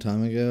with a long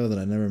time ago that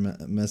I never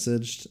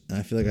messaged, and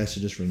I feel like I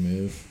should just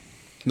remove.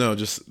 No,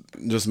 just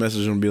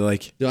message them and be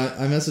like,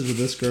 I messaged with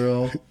this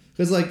girl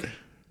because like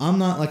I'm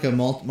not like a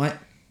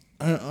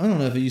I don't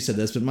know if you said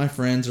this, but my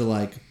friends are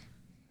like,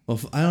 well,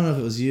 I don't know if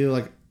it was you,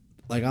 like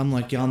I'm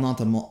like, yeah, I'm not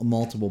the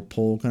multiple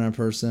pole kind of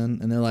person,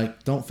 and they're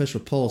like, don't fish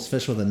with poles,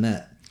 fish with a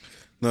net.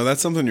 No,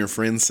 that's something your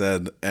friend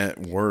said at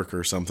work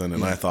or something,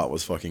 and I thought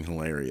was fucking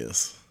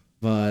hilarious.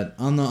 But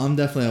I'm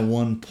definitely a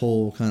one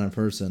pole kind of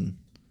person.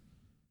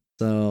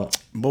 So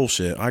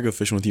bullshit. I go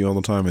fishing with you all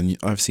the time, and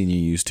I've seen you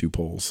use 2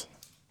 poles.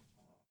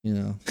 You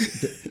know,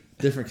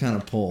 different kind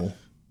of pole.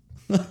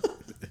 But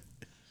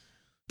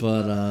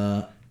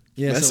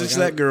yeah. Message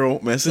that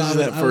girl. Message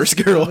that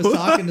first girl. I was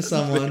talking to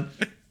someone.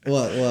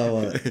 What?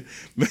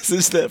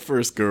 Message that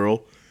first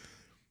girl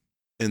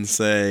and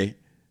say,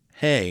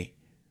 hey,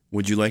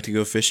 would you like to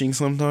go fishing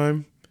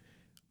sometime?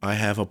 I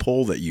have a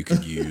pole that you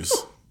could use.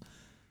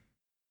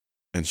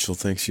 And she'll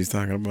think she's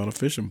talking about a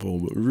fishing pole,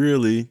 but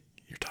really,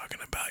 you're talking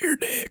about your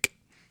dick.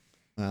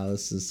 Wow,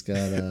 this has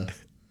got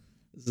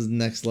this is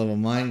next level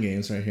mind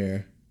games right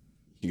here.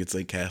 You could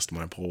say, cast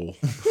my pole.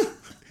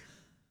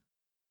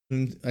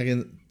 I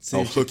can see.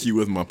 I'll hook you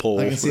with my pole.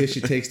 I can see if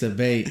she takes the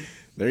bait.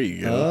 There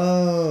you go.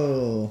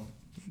 Oh,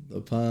 the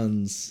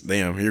puns.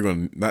 Damn, you're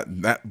going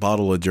that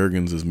bottle of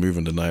Jergens is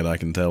moving tonight. I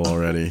can tell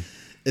already.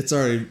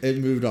 It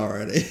moved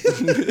already.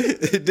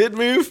 It did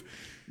move?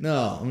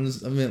 No,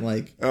 I meant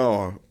like.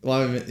 Oh.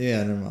 Well,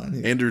 yeah, never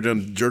mind. Andrew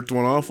done jerked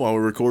one off while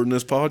we're recording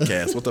this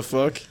podcast. What the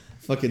fuck?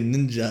 Fucking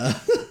ninja.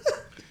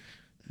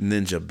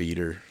 Ninja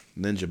beater.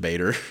 Ninja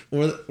baiter.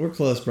 We're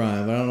close,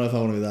 Brian, but I don't know if I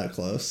want to be that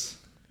close.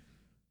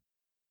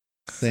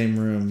 Same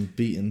room,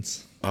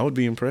 beatings. I would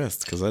be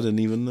impressed because I didn't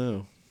even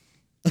know.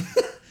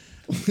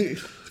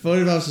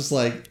 Funny about just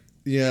like,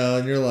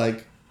 and you're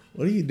like,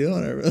 what are you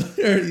doing over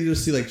there? You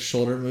just see like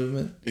shoulder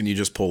movement. And you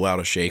just pull out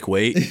a shake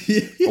weight.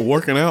 I'm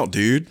working out,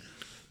 dude.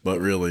 But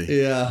really,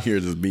 you're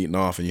just beating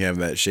off and you have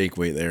that shake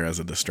weight there as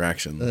a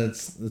distraction.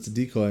 That's a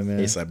decoy, man.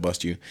 In case I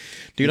bust you.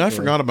 Dude, decoy. I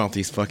forgot about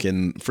these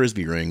fucking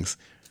Frisbee rings.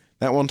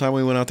 That one time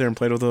we went out there and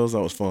played with those,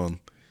 that was fun.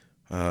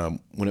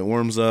 When it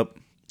warms up,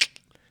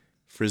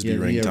 Frisbee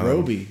ring time.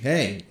 Aerobie.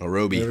 Hey.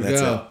 Aerobie.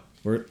 There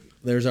we go.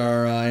 There's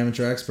our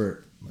amateur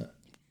expert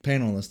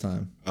panel this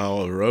time.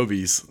 Oh,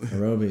 Aerobies.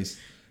 Aerobies.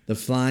 The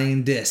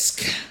flying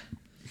disc.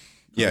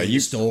 Yeah,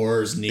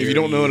 stores near if you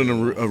don't know what an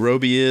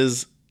Aerobie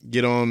is,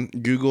 get on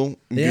Google.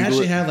 They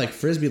actually have like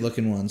Frisbee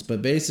looking ones,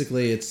 but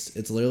basically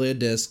it's literally a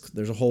disc.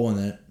 There's a hole in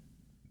it.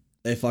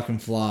 They fucking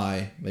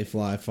fly. They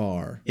fly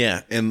far.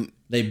 Yeah, and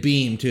they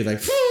beam too.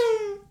 Like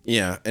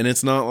yeah, and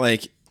it's not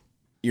like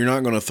you're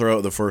not going to throw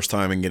it the first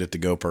time and get it to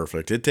go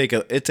perfect. It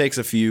takes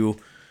a few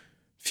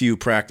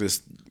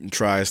practice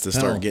tries to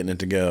start getting it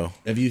to go.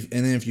 Then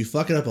if you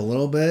fuck it up a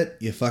little bit,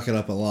 you fuck it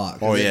up a lot.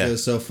 Oh yeah, it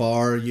goes so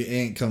far you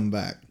ain't coming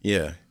back.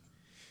 Yeah.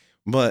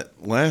 But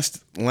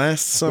last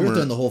summer, we were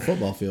doing the whole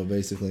football field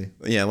basically.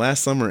 Yeah,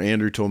 last summer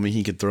Andrew told me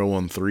he could throw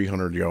one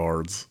 300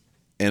 yards,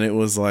 and it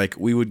was like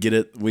we would get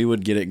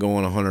it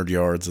going 100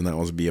 yards, and that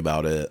would be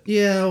about it.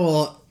 Yeah,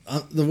 well,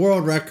 the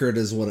world record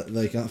is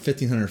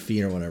 1,500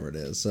 feet or whatever it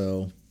is.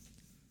 So,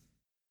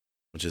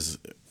 which is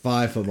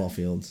 5 football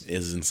fields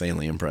is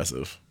insanely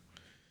impressive.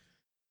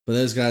 But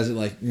those guys are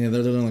like, they're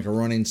doing like a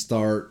running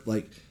start,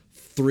 like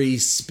 3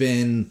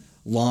 spin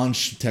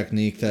launch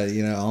technique that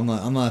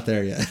I'm not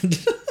there yet.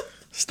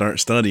 Start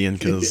studying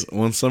because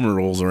once summer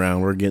rolls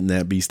around, we're getting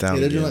that beast out.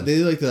 Yeah, again. They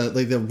do like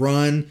the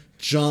run,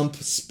 jump,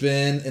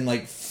 spin, and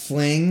like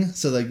fling.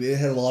 So like they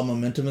had a lot of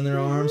momentum in their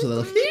arms. So they're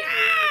like,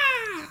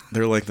 yeah!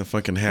 They're like the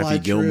fucking Happy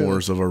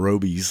Gilmores of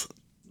aerobies.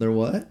 They're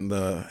what?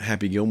 The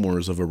Happy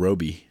Gilmores of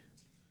aerobie.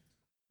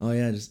 Oh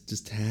yeah,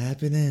 just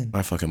tapping in.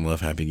 I fucking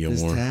love Happy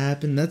Gilmore. Just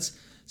tapping. That's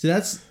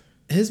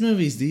his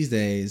movies these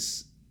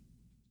days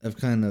have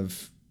kind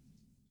of,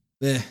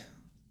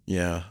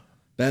 yeah.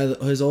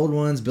 His old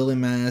ones, Billy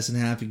Madison,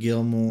 Happy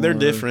Gilmore. They're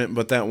different,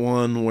 but that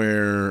one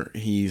where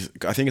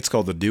I think it's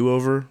called The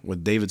Do-Over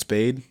with David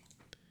Spade. I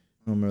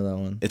don't remember that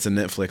one. It's a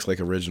Netflix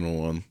original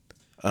one.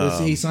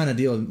 He signed a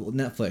deal with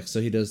Netflix,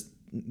 so he does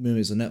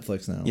movies with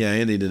Netflix now. Yeah,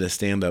 and he did a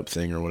stand-up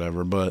thing or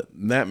whatever. But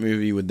that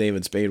movie with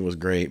David Spade was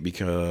great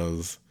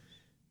because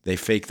they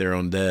fake their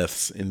own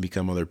deaths and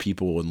become other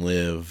people and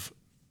live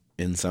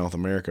in South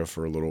America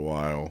for a little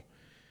while.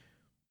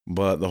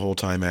 But the whole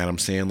time Adam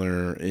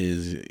Sandler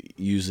is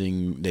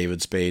using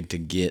David Spade to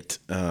get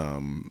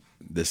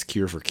this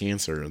cure for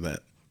cancer that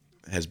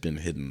has been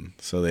hidden.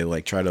 So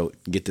they try to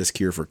get this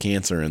cure for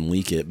cancer and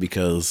leak it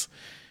because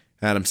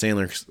Adam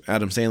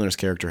Sandler's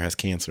character has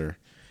cancer.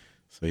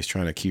 So he's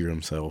trying to cure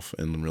himself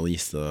and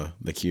release the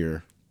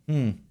cure.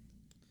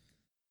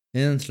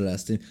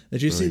 Interesting.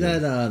 Did you see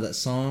that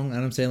song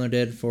Adam Sandler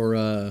did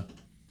for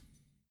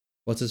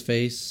what's his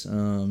face?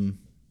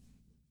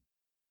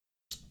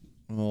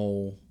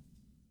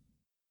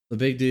 The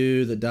big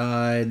dude that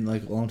died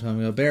like a long time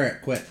ago.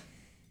 Barrett quit.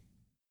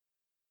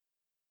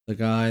 The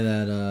guy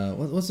that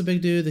what's the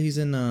big dude that he's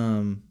in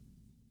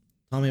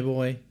Tommy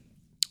Boy?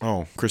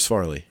 Oh, Chris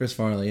Farley. Chris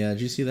Farley, yeah.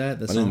 Did you see that?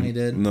 The song he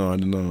did? No, I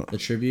did not. The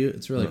tribute.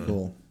 It's really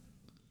cool.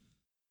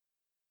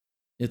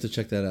 You have to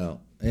check that out.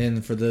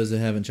 And for those that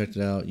haven't checked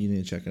it out, you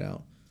need to check it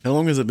out. How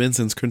long has it been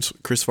since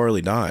Chris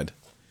Farley died?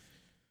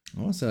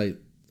 I want to say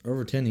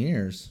over 10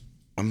 years.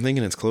 I'm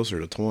thinking it's closer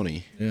to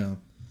 20. Yeah.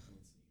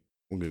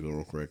 We'll Google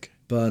real quick.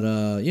 But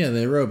the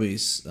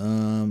aerobies,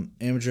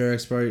 amateur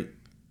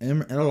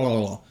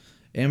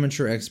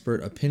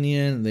expert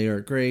opinion. They are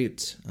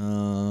great.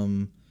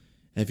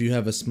 If you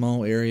have a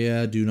small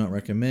area, do not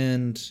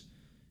recommend.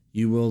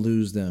 You will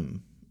lose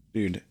them,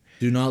 dude.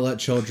 Do not let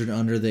children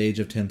under the age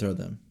of 10 throw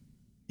them.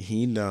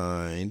 He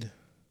died.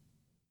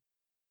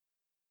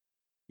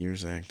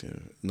 Years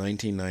active,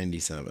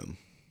 1997.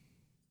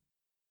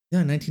 Yeah,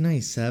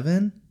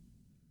 1997.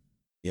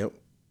 Yep,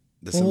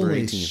 December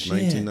Holy 18th, shit.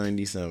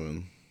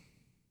 1997.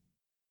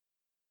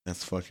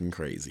 That's fucking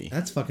crazy.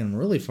 That's fucking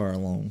really far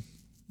along.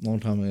 Long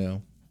time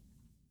ago.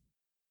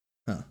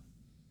 Huh.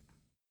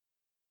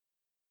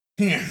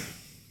 Here.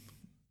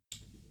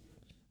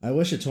 I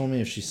wish it told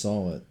me if she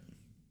saw it.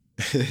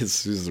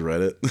 It's just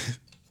Reddit.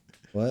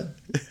 What?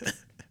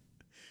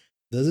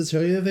 Does it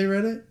tell you if they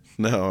read it?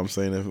 No, I'm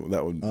saying if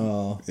that would.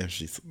 Oh. If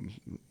she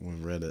would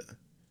have read it.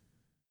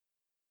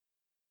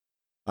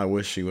 I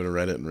wish she would have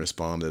read it and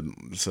responded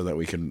so that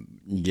we could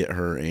get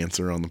her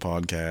answer on the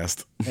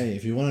podcast. Hey,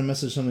 if you want to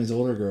message some of these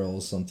older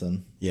girls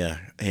something. Yeah,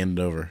 hand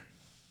it over.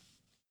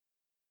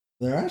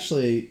 They're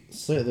actually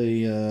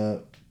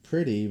slightly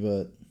pretty,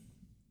 but...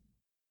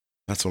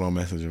 That's what I'll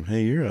message them.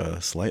 Hey, you're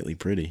slightly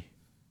pretty.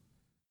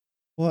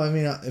 Well, I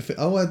mean, if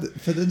I want to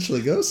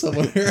potentially go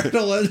somewhere, I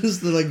don't want to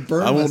just like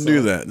burn I won't myself.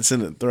 do that.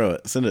 Send it. Throw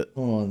it. Send it.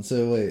 Hold on.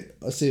 So wait.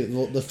 Let's see.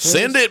 The first,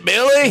 Send it,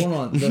 Billy. Hold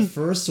on. The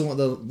first one,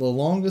 the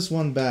longest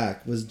one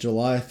back was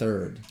July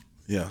 3rd.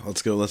 Yeah,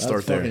 let's go. Let's That's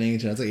start there. fucking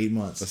ancient. That's like 8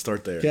 months. Let's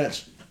start there.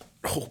 Catch.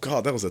 Oh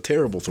God, that was a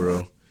terrible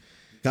throw.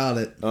 Got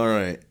it. All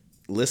right,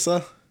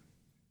 Lissa.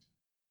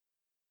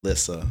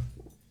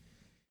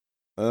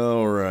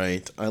 All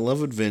right. I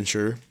love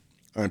adventure.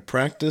 I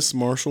practice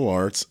martial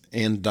arts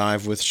and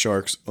dive with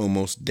sharks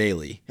almost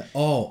daily.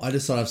 Oh, I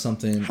just thought of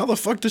something. How the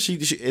fuck does she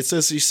it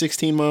says she's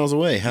 16 miles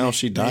away. How is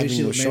she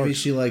diving with sharks? Maybe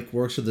she like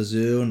works for the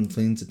zoo and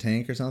cleans a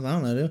tank or something. I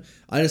don't know, dude.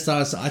 I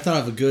thought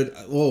of a good.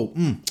 Whoa,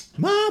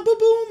 ma boom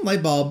boom,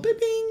 light bulb, bing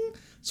bing.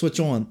 Switch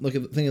on. Think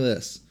of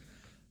this.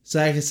 So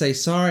I can say,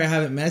 sorry, I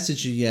haven't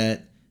messaged you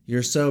yet.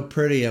 You're so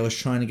pretty. I was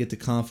trying to get the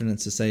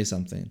confidence to say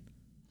something.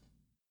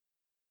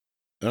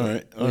 All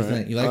right. What do you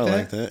think? You like that? I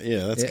like that.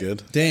 Yeah, that's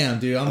good. Damn,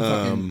 dude. I'm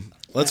fucking.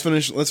 Let's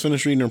finish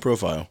reading her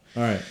profile.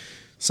 All right.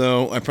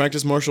 So I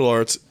practice martial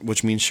arts,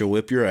 which means she'll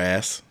whip your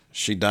ass.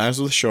 She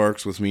dives with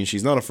sharks, which means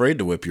she's not afraid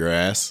to whip your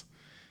ass.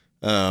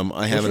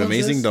 I have an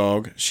amazing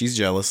dog. She's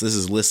jealous. This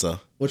is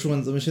Lissa. Which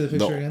one? Let me see the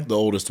picture again. The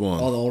oldest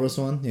one. Oh, the oldest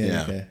one?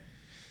 Yeah.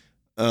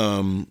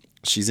 Okay.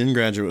 She's in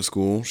graduate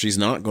school. She's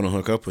not going to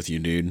hook up with you,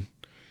 dude.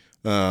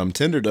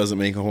 Tinder doesn't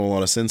make a whole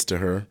lot of sense to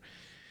her.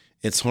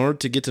 It's hard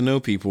to get to know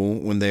people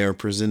when they are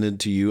presented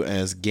to you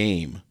as a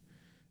game.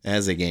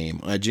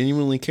 I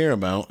genuinely care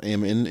about,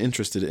 am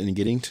interested in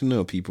getting to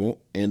know people,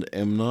 and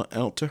am not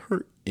out to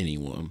hurt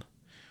anyone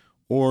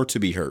or to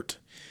be hurt.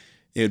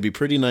 It would be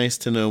pretty nice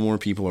to know more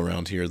people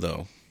around here,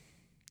 though.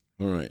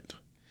 All right.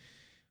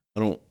 I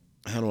don't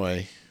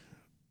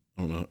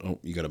know. Oh,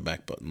 you got a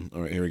back button.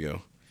 All right, here we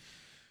go.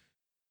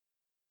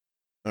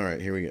 All right,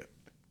 here we go.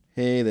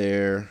 Hey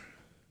there.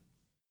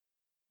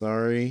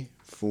 Sorry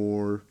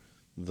for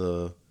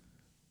the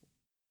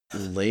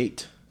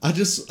late. I was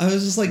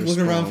just like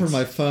looking around for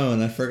my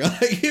phone. I forgot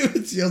I gave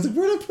it to you. I was like,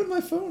 where did I put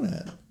my phone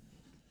at?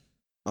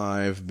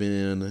 I've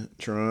been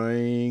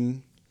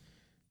trying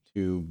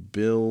to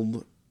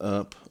build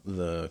up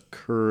the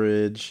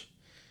courage.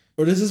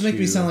 Or does this make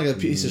me sound like a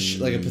piece of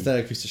like a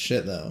pathetic piece of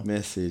shit though?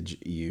 Message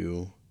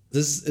you.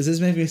 Is this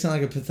making me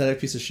sound like a pathetic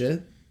piece of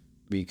shit?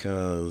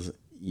 Because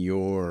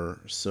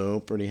you're so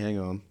pretty. Hang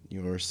on.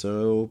 You're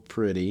so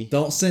pretty.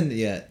 Don't send it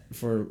yet.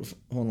 Hold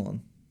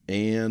on.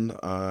 And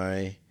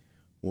I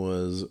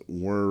was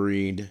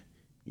worried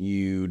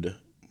you'd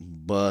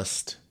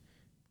bust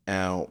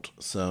out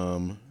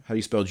some. How do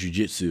you spell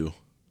jujitsu?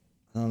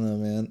 I don't know,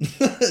 man.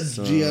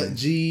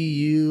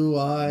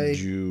 G-U-I.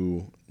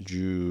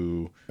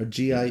 Jew. Or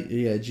G-I.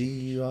 Yeah,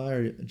 G-U-I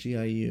or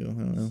G-I-U. I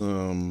don't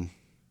know.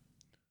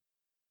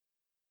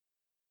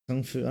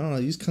 Kung Fu. I don't know.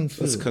 Use Kung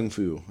Fu. That's Kung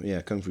Fu.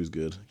 Yeah, Kung Fu's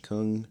good.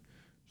 Kung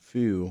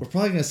Fu. We're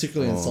probably going to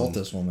secretly insult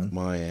this woman.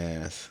 My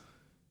ass.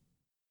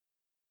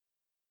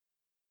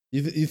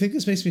 You think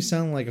this makes me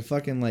sound like a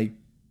fucking like...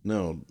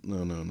 No.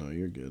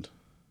 You're good.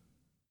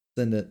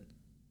 Send it.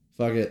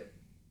 Fuck it.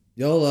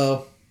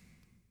 YOLO.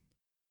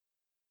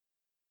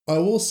 I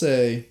will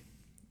say...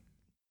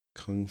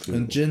 Kung Fu.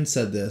 And Jen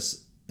said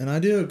this, and I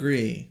do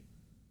agree.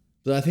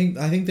 But I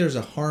think there's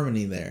a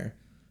harmony there.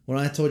 When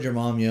I told your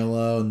mom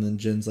YOLO, and then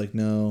Jen's like,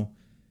 no,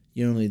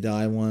 you only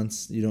die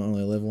once, you don't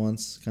only live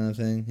once, kind of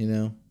thing, you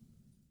know?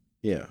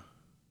 Yeah.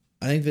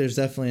 I think there's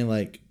definitely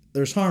like,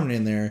 there's harmony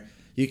in there.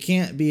 You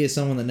can't be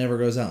someone that never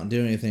goes out and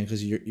do anything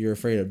because you're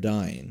afraid of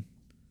dying.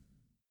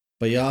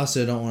 But you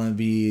also don't want to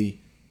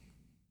be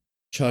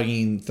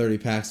chugging 30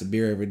 packs of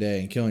beer every day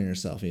and killing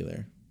yourself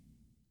either.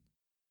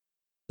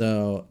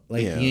 So,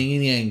 like, yin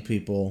and yang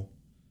people,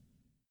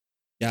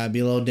 gotta be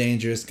a little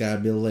dangerous, gotta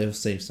be a little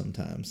safe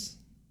sometimes.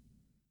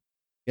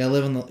 You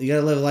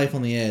gotta live life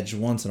on the edge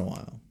once in a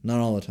while, not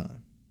all the time.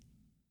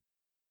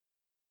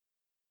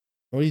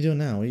 What are you doing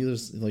now? What are you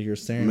just like you're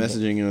staring?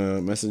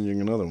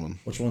 Messaging another one.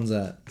 Which one's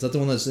that? Is that the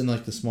one that's in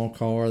like the small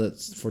car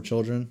that's for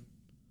children?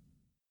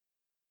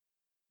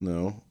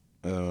 No,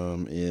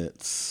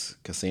 it's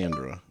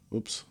Cassandra.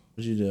 Oops.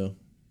 What'd you do?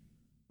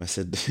 I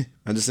said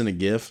I just sent a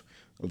GIF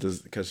of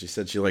this because she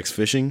said she likes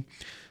fishing.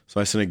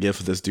 So I sent a GIF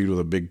of this dude with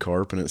a big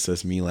carp, and it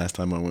says me last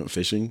time I went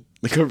fishing.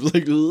 The carp's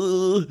like,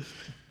 ugh.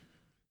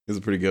 It's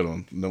a pretty good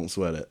one. Don't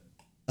sweat it.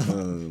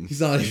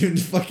 He's not even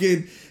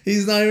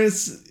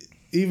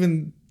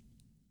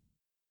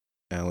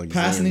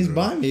passing these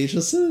by me. He's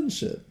just sitting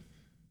shit.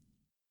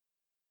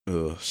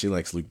 Ugh, she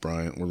likes Luke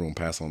Bryant. We're going to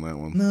pass on that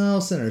one. No,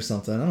 I'll send her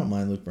something. I don't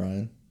mind Luke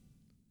Bryan.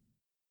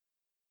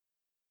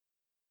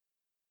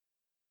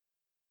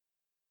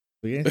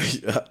 Okay.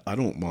 I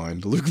don't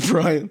mind. Luke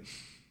Bryan.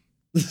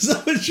 Is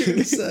that what you're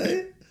gonna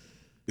say?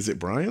 Is it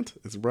Bryant?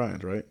 It's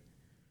Bryant, right?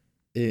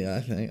 Yeah,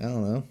 I think. I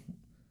don't know.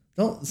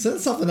 Don't send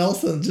something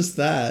else than just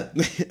that.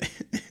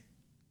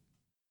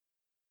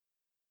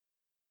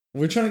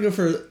 We're trying to go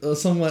for a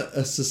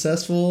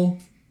successful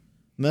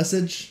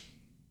message,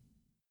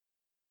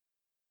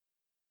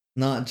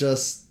 not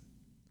just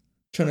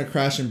trying to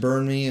crash and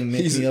burn me and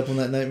make me up on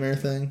that nightmare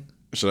thing.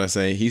 Should I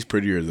say he's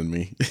prettier than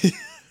me?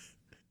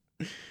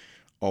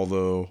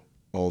 although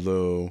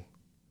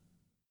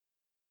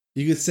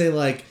you could say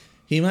like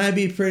he might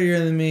be prettier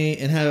than me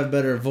and have a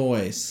better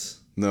voice.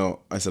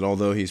 No, I said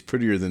although he's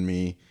prettier than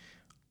me,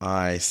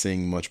 I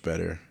sing much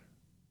better.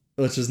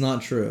 Which is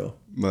not true.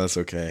 But that's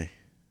okay.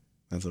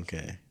 That's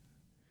okay.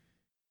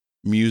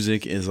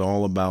 Music is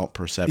all about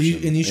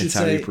perception. And you should it's say,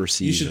 how you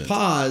perceive you should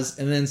pause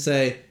and then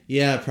say,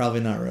 yeah,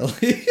 probably not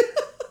really.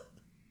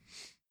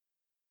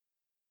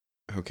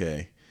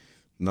 Okay.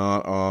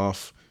 Not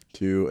off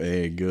to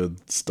a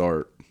good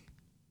start.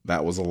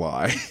 That was a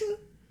lie.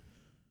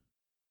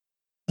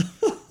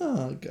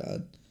 Oh,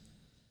 God.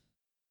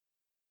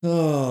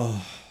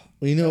 Oh,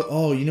 well, you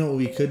know what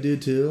we could do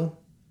too?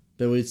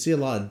 But we'd see a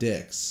lot of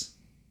dicks.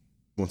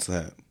 What's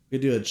that? We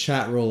could do a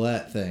chat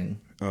roulette thing.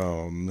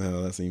 Oh,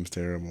 no, that seems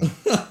terrible.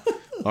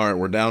 All right,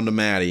 we're down to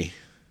Maddie.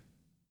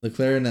 The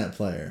clarinet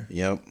player.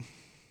 Yep.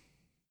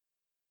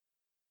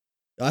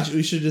 Actually,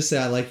 we should just say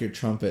I like your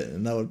trumpet,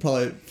 and that would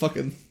probably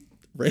fucking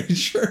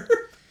rage her.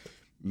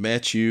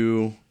 Bet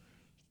you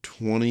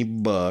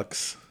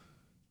 $20.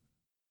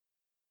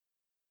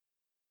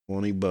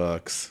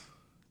 $20.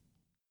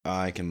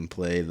 I can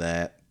play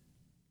that.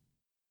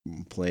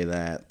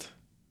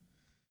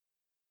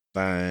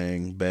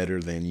 Bang better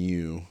than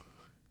you.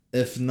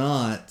 If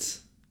not,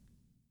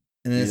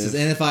 and it says,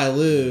 and if I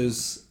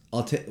lose,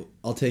 I'll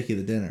take you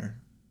to dinner.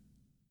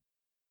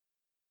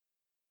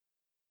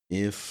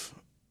 If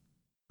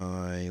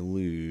I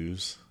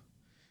lose,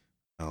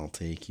 I'll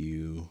take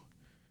you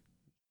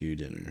to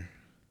dinner.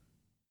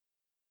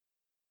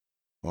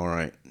 All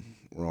right,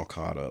 we're all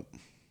caught up.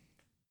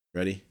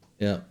 Ready?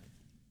 Yep.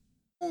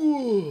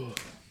 Ooh.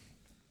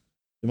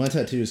 My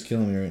tattoo is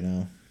killing me right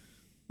now.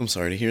 I'm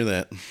sorry to hear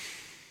that.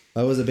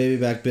 I was a baby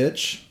back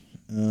bitch.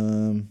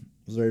 It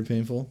was very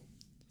painful.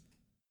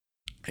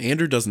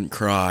 Andrew doesn't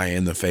cry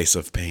in the face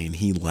of pain.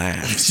 He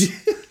laughs.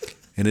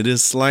 And it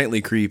is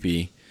slightly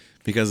creepy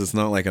because it's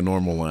not like a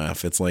normal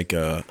laugh. It's like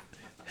a,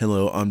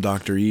 hello, I'm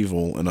Dr.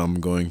 Evil, and I'm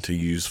going to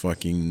use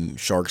fucking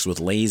sharks with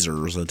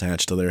lasers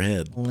attached to their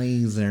head.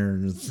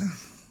 Lasers.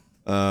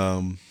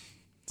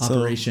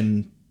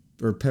 Operation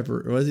or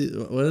pepper. What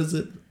is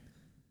it?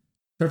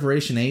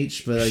 Preparation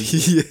H, but like,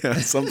 yeah,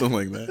 something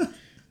like that.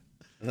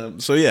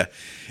 So yeah,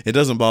 it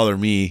doesn't bother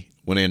me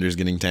when Andrew's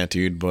getting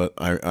tattooed, but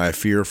I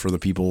fear for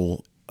the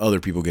other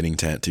people getting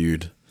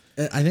tattooed.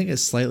 I think it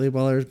slightly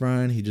bothers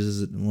Brian. He just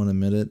doesn't want to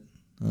admit it.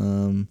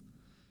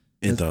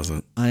 It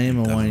doesn't. I am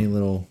a whiny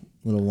little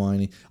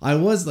whiny. I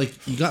was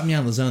like, you got me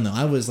out of the zone though.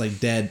 I was like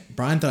dead.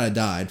 Brian thought I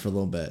died for a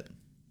little bit.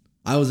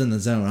 I was in the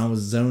zone. I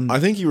was zoned. I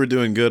think you were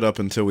doing good up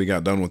until we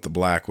got done with the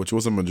black, which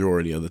was a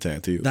majority of the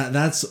tattoo. But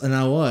that's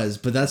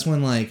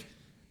when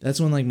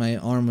my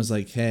arm was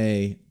like,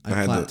 hey, I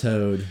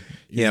plateaued.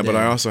 Yeah, but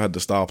I also had to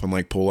stop and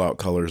like pull out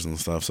colors and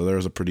stuff. So there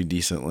was a pretty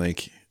decent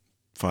like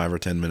 5 or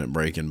 10 minute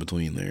break in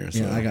between there. So.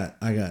 Yeah,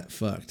 I got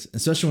fucked.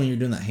 Especially when you're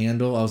doing that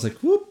handle. I was like,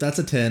 whoop, that's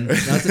a 10.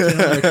 That's a 10 on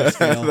the Richter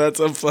scale. That's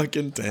a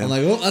fucking 10. I'm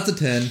like, oh, that's a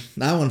 10.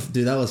 That one,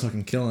 dude, that was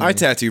fucking killing me. I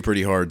tattoo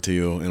pretty hard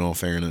too, in all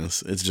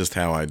fairness. It's just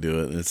how I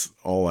do it. It's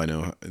all I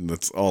know.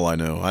 That's all I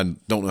know. I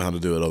don't know how to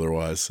do it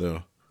otherwise,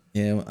 so.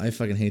 Yeah, I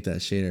fucking hate that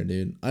shader,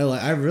 dude.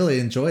 I really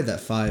enjoyed that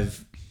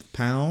 5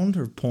 pound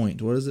or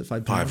point. What is it?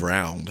 5 pound? 5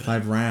 round.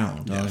 5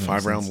 round. Yeah,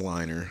 5 round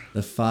liner.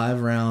 The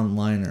 5 round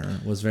liner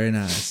was very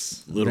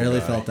nice.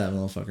 Barely felt that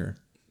motherfucker.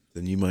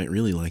 Then you might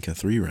really like a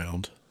 3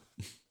 round.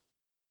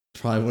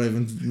 Probably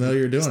wouldn't even know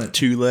you're doing it.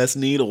 2 less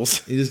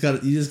needles. You just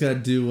got to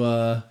do.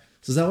 So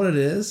is that what it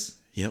is?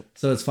 Yep.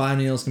 So it's 5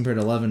 needles compared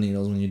to 11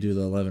 needles when you do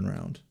the 11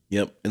 round.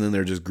 Yep, and then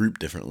they're just grouped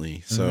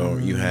differently. So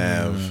you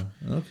have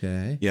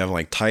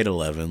like tight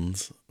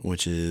 11s,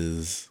 which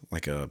is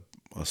like a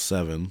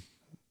 7.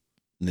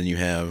 And then you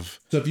have.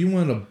 So if you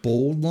wanted a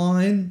bold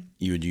line,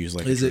 you would use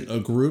like. Is it a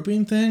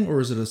grouping thing or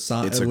is it a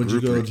size? Would you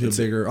go to a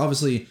bigger?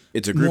 Obviously,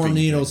 it's a more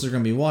needles are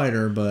going to be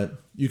wider,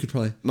 but you could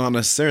probably not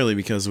necessarily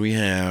because we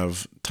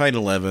have tight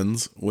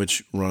 11s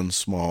which run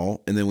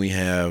small, and then we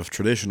have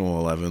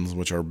traditional 11s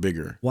which are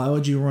bigger. Why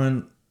would you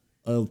run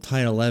a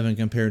tight 11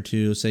 compared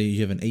to say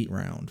you have an 8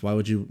 round? Why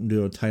would you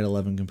do a tight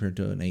 11 compared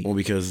to an 8? Well,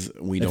 because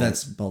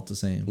that's about the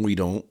same. We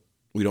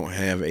don't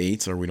have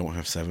 8s or we don't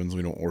have 7s.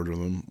 We don't order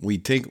them.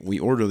 We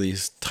order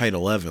these tight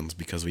 11s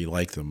because we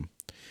like them.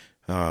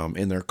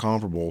 And they're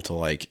comparable to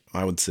like,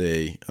 I would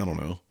say, I don't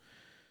know,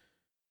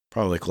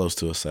 probably close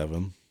to a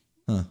 7.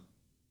 Huh.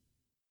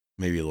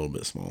 Maybe a little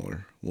bit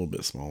smaller.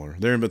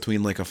 They're in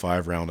between like a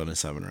 5 round and a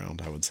 7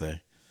 round, I would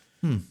say.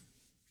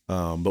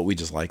 But we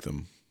just like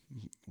them.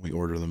 We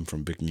order them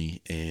from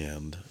Bickney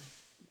and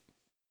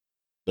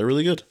they're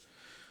really good.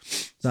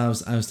 So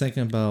I was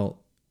thinking about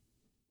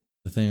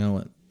the thing on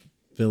what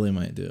Philly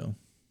might do.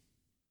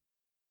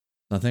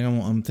 So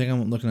I'm thinking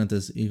I'm looking at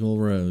this Eagle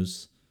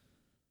Rose.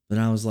 Then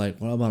I was like,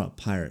 what about a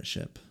pirate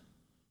ship?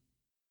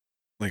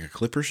 Like a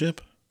clipper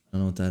ship? I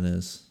don't know what that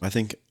is. I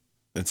think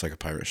it's like a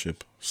pirate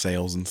ship,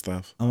 sails and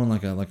stuff. I want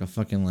like a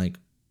fucking like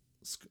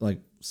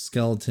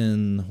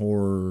skeleton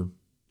horror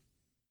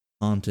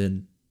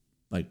haunted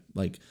like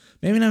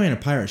maybe not even a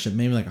pirate ship,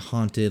 maybe like a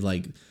haunted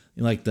like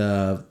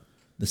the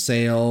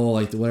sail,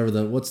 like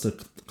what's the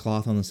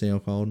cloth on the sail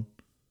called?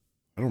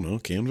 I don't know,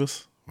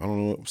 canvas. I don't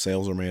know what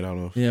sails are made out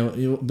of.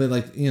 Yeah, but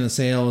like the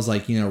sail is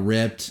like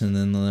ripped, and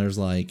then there's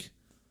like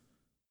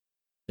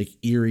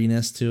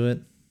eeriness to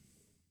it.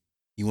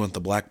 You want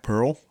the black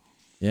pearl?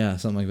 Yeah,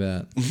 something like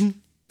that.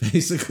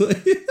 Basically.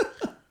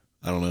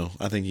 I don't know.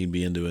 I think he'd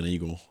be into an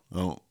eagle.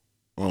 I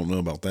don't know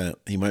about that.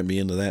 He might be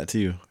into that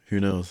too. Who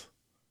knows?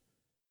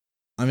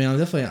 I mean, I'm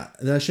definitely.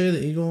 Did I show you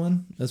the eagle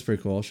one? That's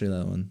pretty cool. I'll show you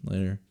that one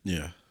later.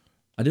 Yeah.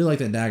 I do like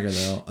that dagger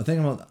though.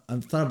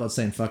 I've thought about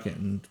saying fuck it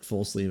and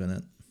full sleeve in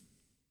it.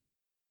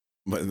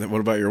 But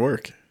what about your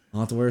work? I'll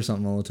have to wear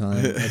something all the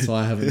time. That's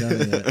why I haven't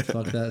done it yet.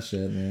 Fuck that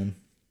shit, man.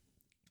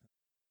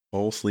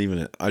 Whole sleeve in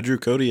it. I drew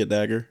Cody a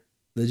dagger.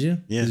 Did you?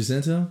 Yeah. Did you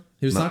send it to him?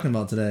 He was talking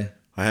about today.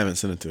 I haven't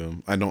sent it to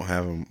him. I don't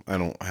have him. I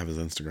don't have his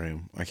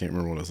Instagram. I can't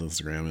remember what his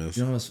Instagram is.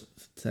 You know his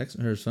text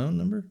or his phone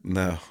number?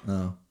 No.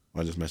 Oh.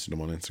 I just messaged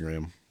him on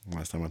Instagram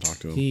last time I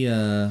talked to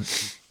him.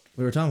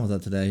 We were talking about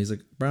that today. He's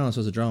like, Brown was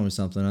supposed to draw me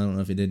something. I don't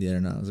know if he did yet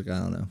or not. I was like, I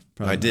don't know.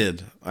 Probably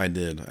not. I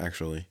did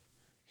actually,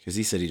 because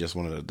he said he just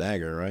wanted a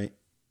dagger, right?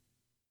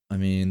 I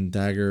mean,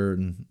 dagger.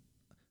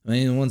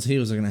 Once he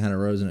was looking at had a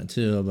rose in it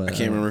too, but I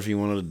can't remember if he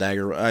wanted a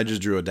dagger. I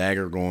just drew a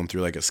dagger going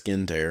through like a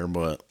skin tear,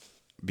 but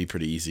it'd be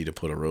pretty easy to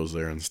put a rose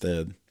there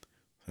instead.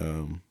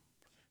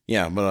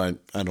 Yeah, but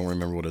I don't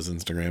remember what his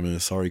Instagram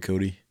is. Sorry,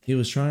 Cody. He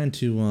was trying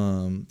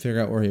to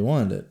figure out where he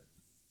wanted it.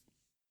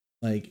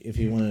 Like if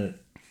he wanted,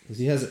 because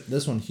he has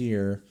this one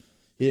here.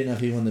 He didn't know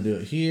if he wanted to do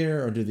it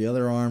here or do the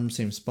other arm,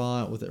 same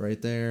spot with it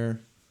right there.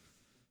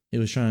 He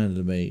was trying to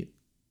debate,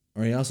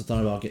 or he also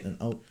thought about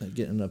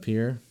getting it up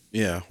here.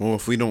 Yeah, well,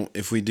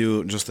 if we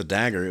do just the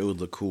dagger, it would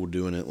look cool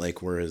doing it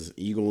like where his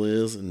eagle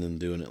is, and then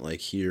doing it like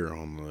here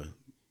on the. I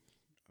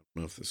don't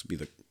know if this would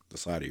be the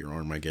side of your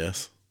arm. I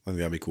guess I think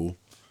that'd be cool.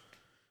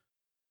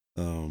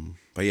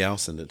 But yeah, I'll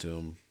send it to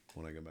him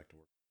when I go back to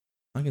work.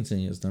 I can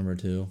send you his number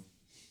too.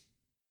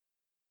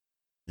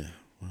 Yeah,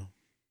 well, how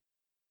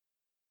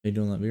you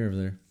doing that beer over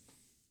there?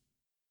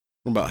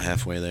 we're about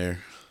halfway there.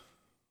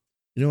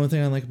 You know one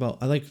thing I like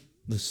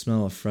the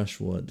smell of fresh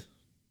wood.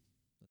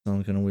 That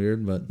sounds kind of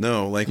weird, but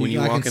No, like when you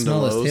I walk can into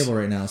smell Lowe's. this table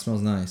right now. It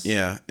smells nice.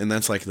 Yeah, and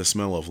that's like the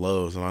smell of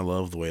Lowe's, and I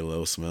love the way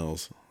Lowe's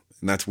smells.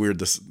 And that's weird.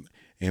 This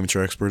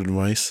amateur expert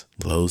advice: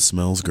 Lowe's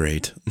smells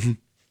great.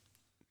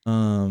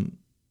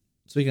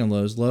 Speaking of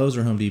Lowe's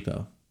or Home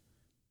Depot?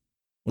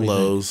 What do you think?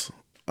 Lowe's.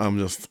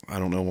 I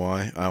don't know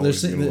why. I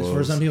always There's, go to Lowe's.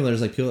 for some people,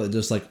 there's like people that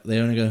just like they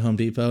only go to Home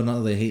Depot. Not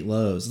that they hate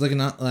Lowe's. It's like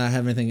not that I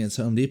have anything against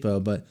Home Depot,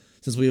 but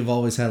since we've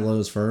always had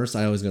Lowe's first,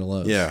 I always go to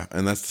Lowe's. Yeah,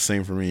 and that's the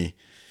same for me.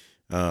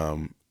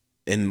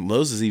 And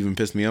Lowe's has even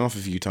pissed me off a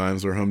few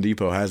times where Home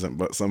Depot hasn't,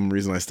 but some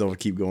reason I still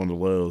keep going to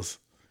Lowe's.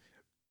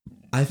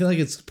 I feel like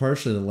it's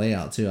partially the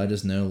layout too. I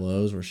just know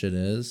Lowe's where shit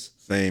is.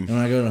 Same. And when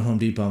I go to Home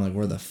Depot, I'm like,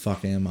 where the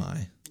fuck am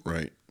I?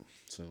 Right.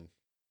 So.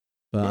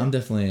 But I'm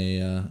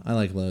definitely I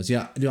like Lowe's.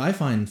 Yeah, do I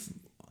find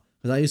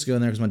because I used to go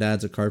in there because my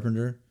dad's a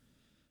carpenter.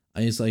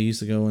 I used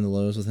to go into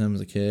Lowe's with him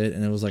as a kid,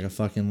 and it was like a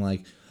fucking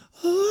like,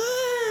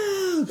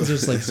 because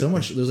there's like so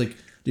much. There's like,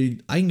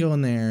 dude, I can go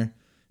in there,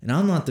 and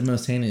I'm not the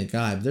most handy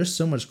guy, but there's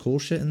so much cool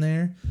shit in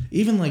there.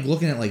 Even like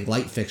looking at like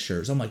light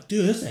fixtures, I'm like,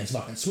 dude, this thing's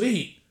fucking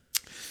sweet.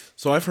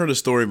 So I've heard a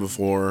story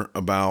before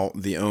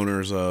about the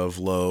owners of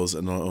Lowe's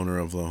and the owner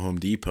of the Home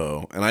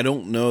Depot, and I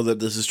don't know that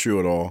this is true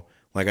at all.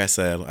 Like I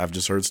said, I've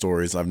just heard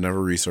stories. I've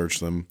never researched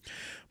them.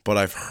 But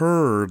I've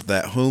heard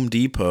that Home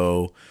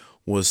Depot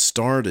was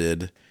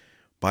started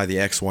by the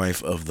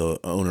ex-wife of the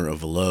owner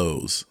of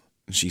Lowe's.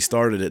 She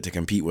started it to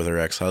compete with her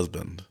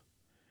ex-husband.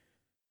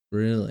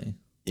 Really?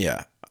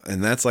 Yeah.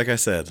 And that's, like I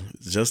said,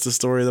 just a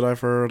story that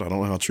I've heard. I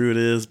don't know how true it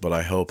is, but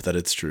I hope that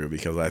it's true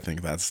because I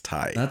think that's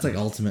tight. That's like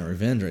ultimate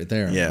revenge right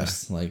there. Yeah.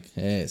 Almost. Like,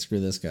 hey,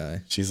 screw this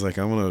guy. She's like,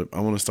 I want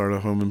to start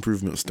a home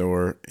improvement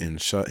store and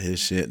shut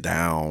his shit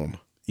down.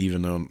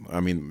 Even though,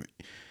 I mean,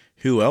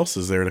 who else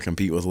is there to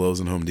compete with Lowe's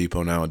and Home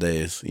Depot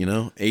nowadays?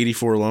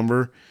 84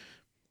 Lumber,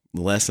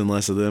 less and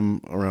less of them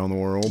around the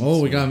world.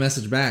 Oh, we got a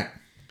message back.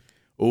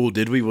 Oh,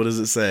 did we? What does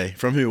it say?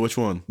 From who? Which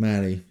one?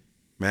 Maddie.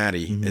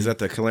 Maddie. Is that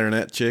the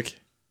clarinet chick?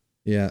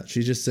 Yeah,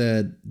 she just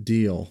said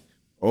deal.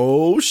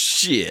 Oh,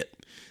 shit.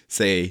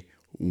 Say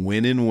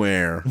when and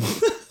where.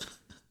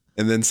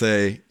 And then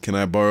say, can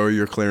I borrow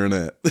your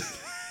clarinet?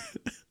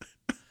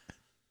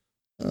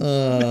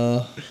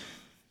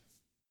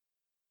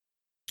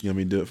 You want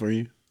me to do it for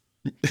you?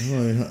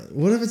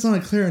 What if it's not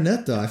a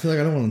clarinet though? I feel like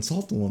I don't want to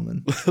insult the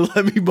woman.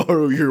 Let me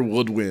borrow your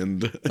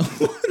woodwind.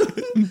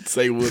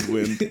 Say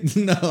woodwind.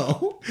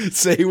 No.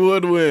 Say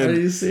woodwind. Are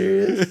you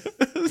serious?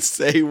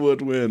 Say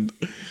woodwind.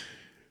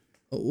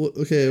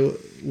 Okay,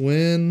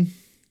 when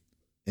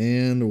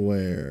and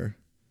where?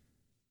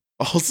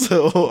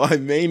 Also, I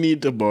may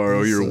need to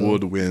borrow your Also,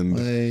 woodwind.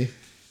 I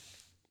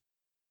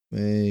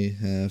may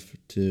have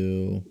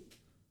to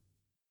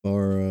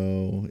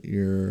borrow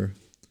your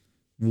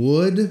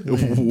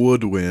woodwind.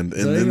 Woodwind.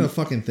 Is that even a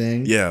fucking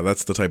thing? Yeah,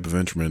 that's the type of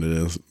instrument it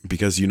is.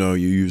 Because, you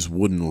use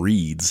wooden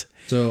reeds.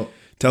 So,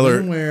 Tell her. when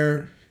and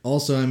where,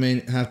 also, I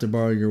may have to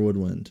borrow your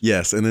woodwind.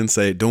 Yes, and then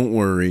say, don't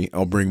worry,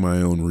 I'll bring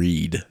my own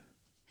reed.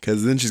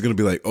 Because then she's going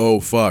to be like, oh,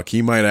 fuck,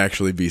 he might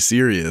actually be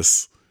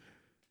serious.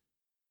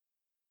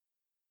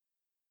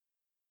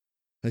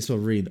 I spell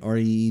reed.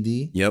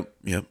 R-E-E-D? Yep.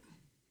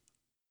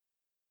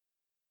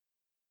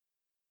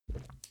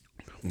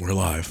 We're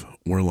live.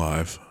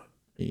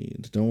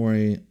 Reed. Don't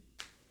worry.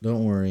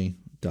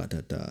 Dot.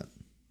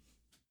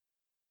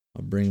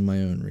 I'll bring my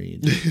own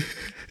reed. Do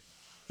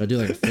I do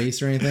like a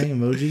face or anything?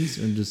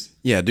 Emojis? Or just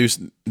Yeah, do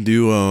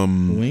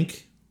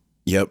wink?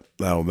 Yep,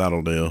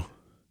 that'll do.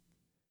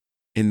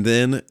 And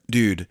then,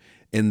 dude,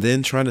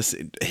 try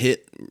to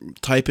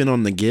type in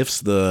on the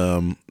GIFs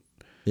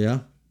Yeah.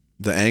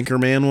 the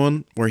Anchorman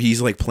one where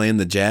he's like playing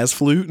the jazz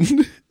flute.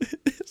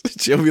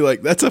 She'll be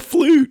like, "That's a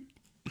flute."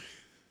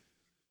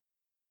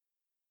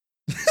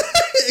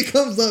 It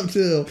comes up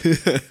too.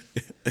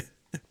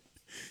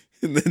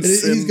 And then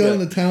He's going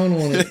to town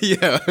on it.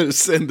 Yeah,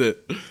 send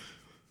it.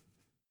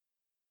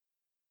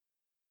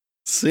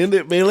 Send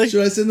it, Bailey.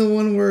 Should I send the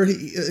one where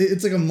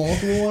it's like a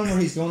multiple one where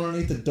he's going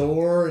underneath the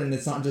door and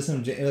it's not just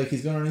him, like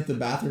he's going underneath the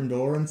bathroom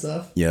door and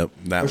stuff? Yep,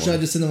 that one. Or should I one.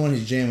 just send the one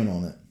he's jamming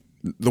on it?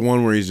 The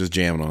one where he's just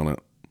jamming on it.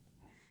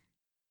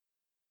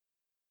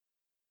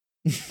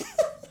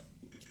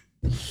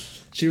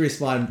 She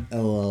replied,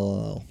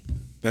 LOL.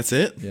 That's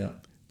it? Yeah.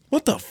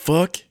 What the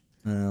fuck?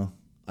 I know.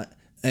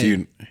 Hey,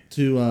 Dude.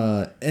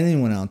 To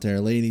anyone out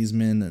there, ladies,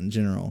 men in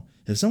general,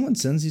 if someone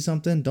sends you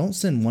something, don't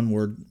send one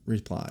word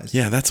replies.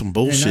 Yeah, that's some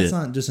bullshit. And that's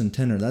not just in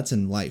Tinder, that's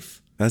in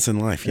life. That's in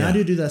life, And yeah.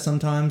 I do that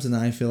sometimes, and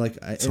I feel like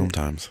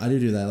Sometimes. I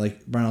do that.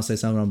 Like Brian will say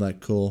something, I'm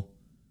like, cool,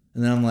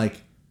 and then I'm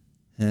like,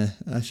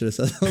 I should have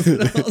said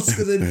something else.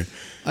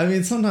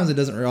 Because sometimes it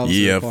doesn't require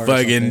Yeah,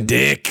 fucking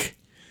dick.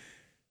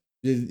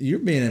 You're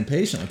being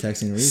impatient with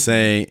texting.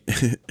 Say,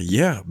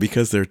 yeah,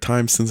 because they're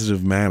time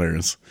sensitive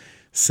matters.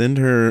 Send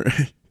her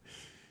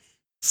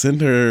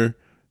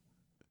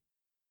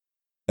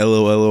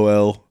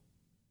LOLOL.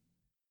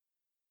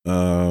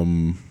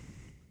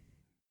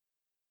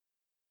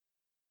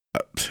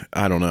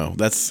 I don't know.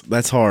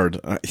 That's hard.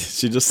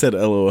 She just said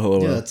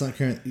LOLOL. Yeah, it's not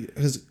current.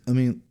 Because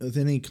with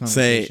any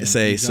conversation,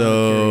 Say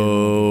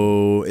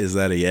so. Is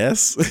that a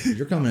yes?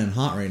 You're coming in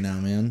hot right now,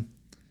 man.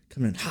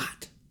 Coming in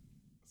hot.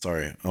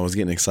 Sorry, I was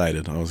getting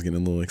excited. I was getting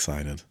a little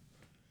excited.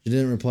 You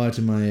didn't reply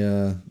to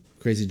my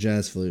crazy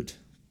jazz flute.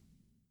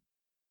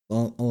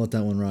 I'll let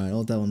that one ride. I'll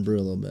let that one brew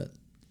a little bit.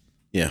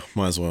 Yeah,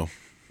 might as well.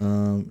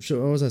 What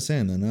was I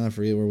saying then? Now I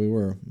forget where we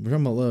were. We're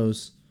talking about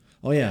Lowe's.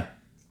 Oh yeah,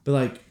 but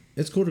like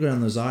it's cool to go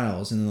down those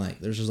aisles and then like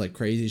there's just like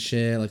crazy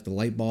shit like the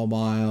light bulb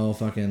aisle,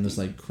 fucking just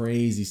like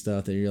crazy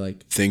stuff that you're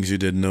like things you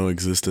didn't know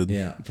existed.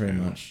 Yeah, pretty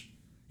much.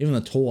 Even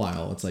the toy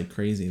aisle, it's like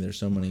crazy. There's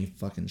so many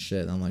fucking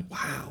shit. And I'm like,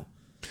 wow.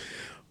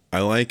 I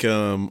like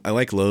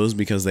Lowe's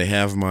because they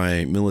have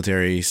my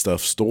military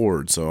stuff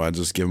stored, so I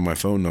just give them my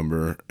phone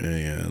number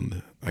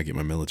and I get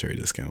my military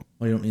discount.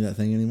 Oh, you don't need that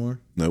thing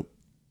anymore? Nope.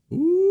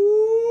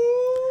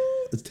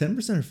 Ooh. It's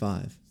 10% or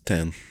 5?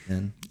 10.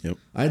 10. Yep.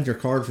 I had your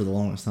card for the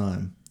longest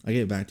time. I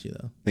gave it back to you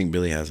though. I think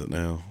Billy has it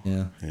now.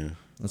 Yeah. Yeah.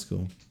 That's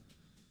cool.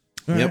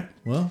 All yep. Right.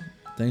 Well,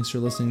 thanks for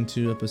listening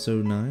to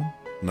episode 9.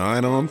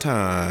 9 on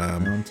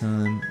time. 9 on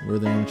time. We're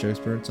the amateur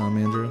experts. I'm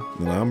Andrew.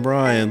 And I'm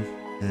Brian.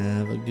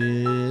 Have a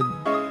good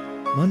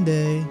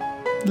Monday.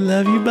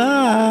 Love you.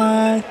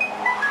 Bye.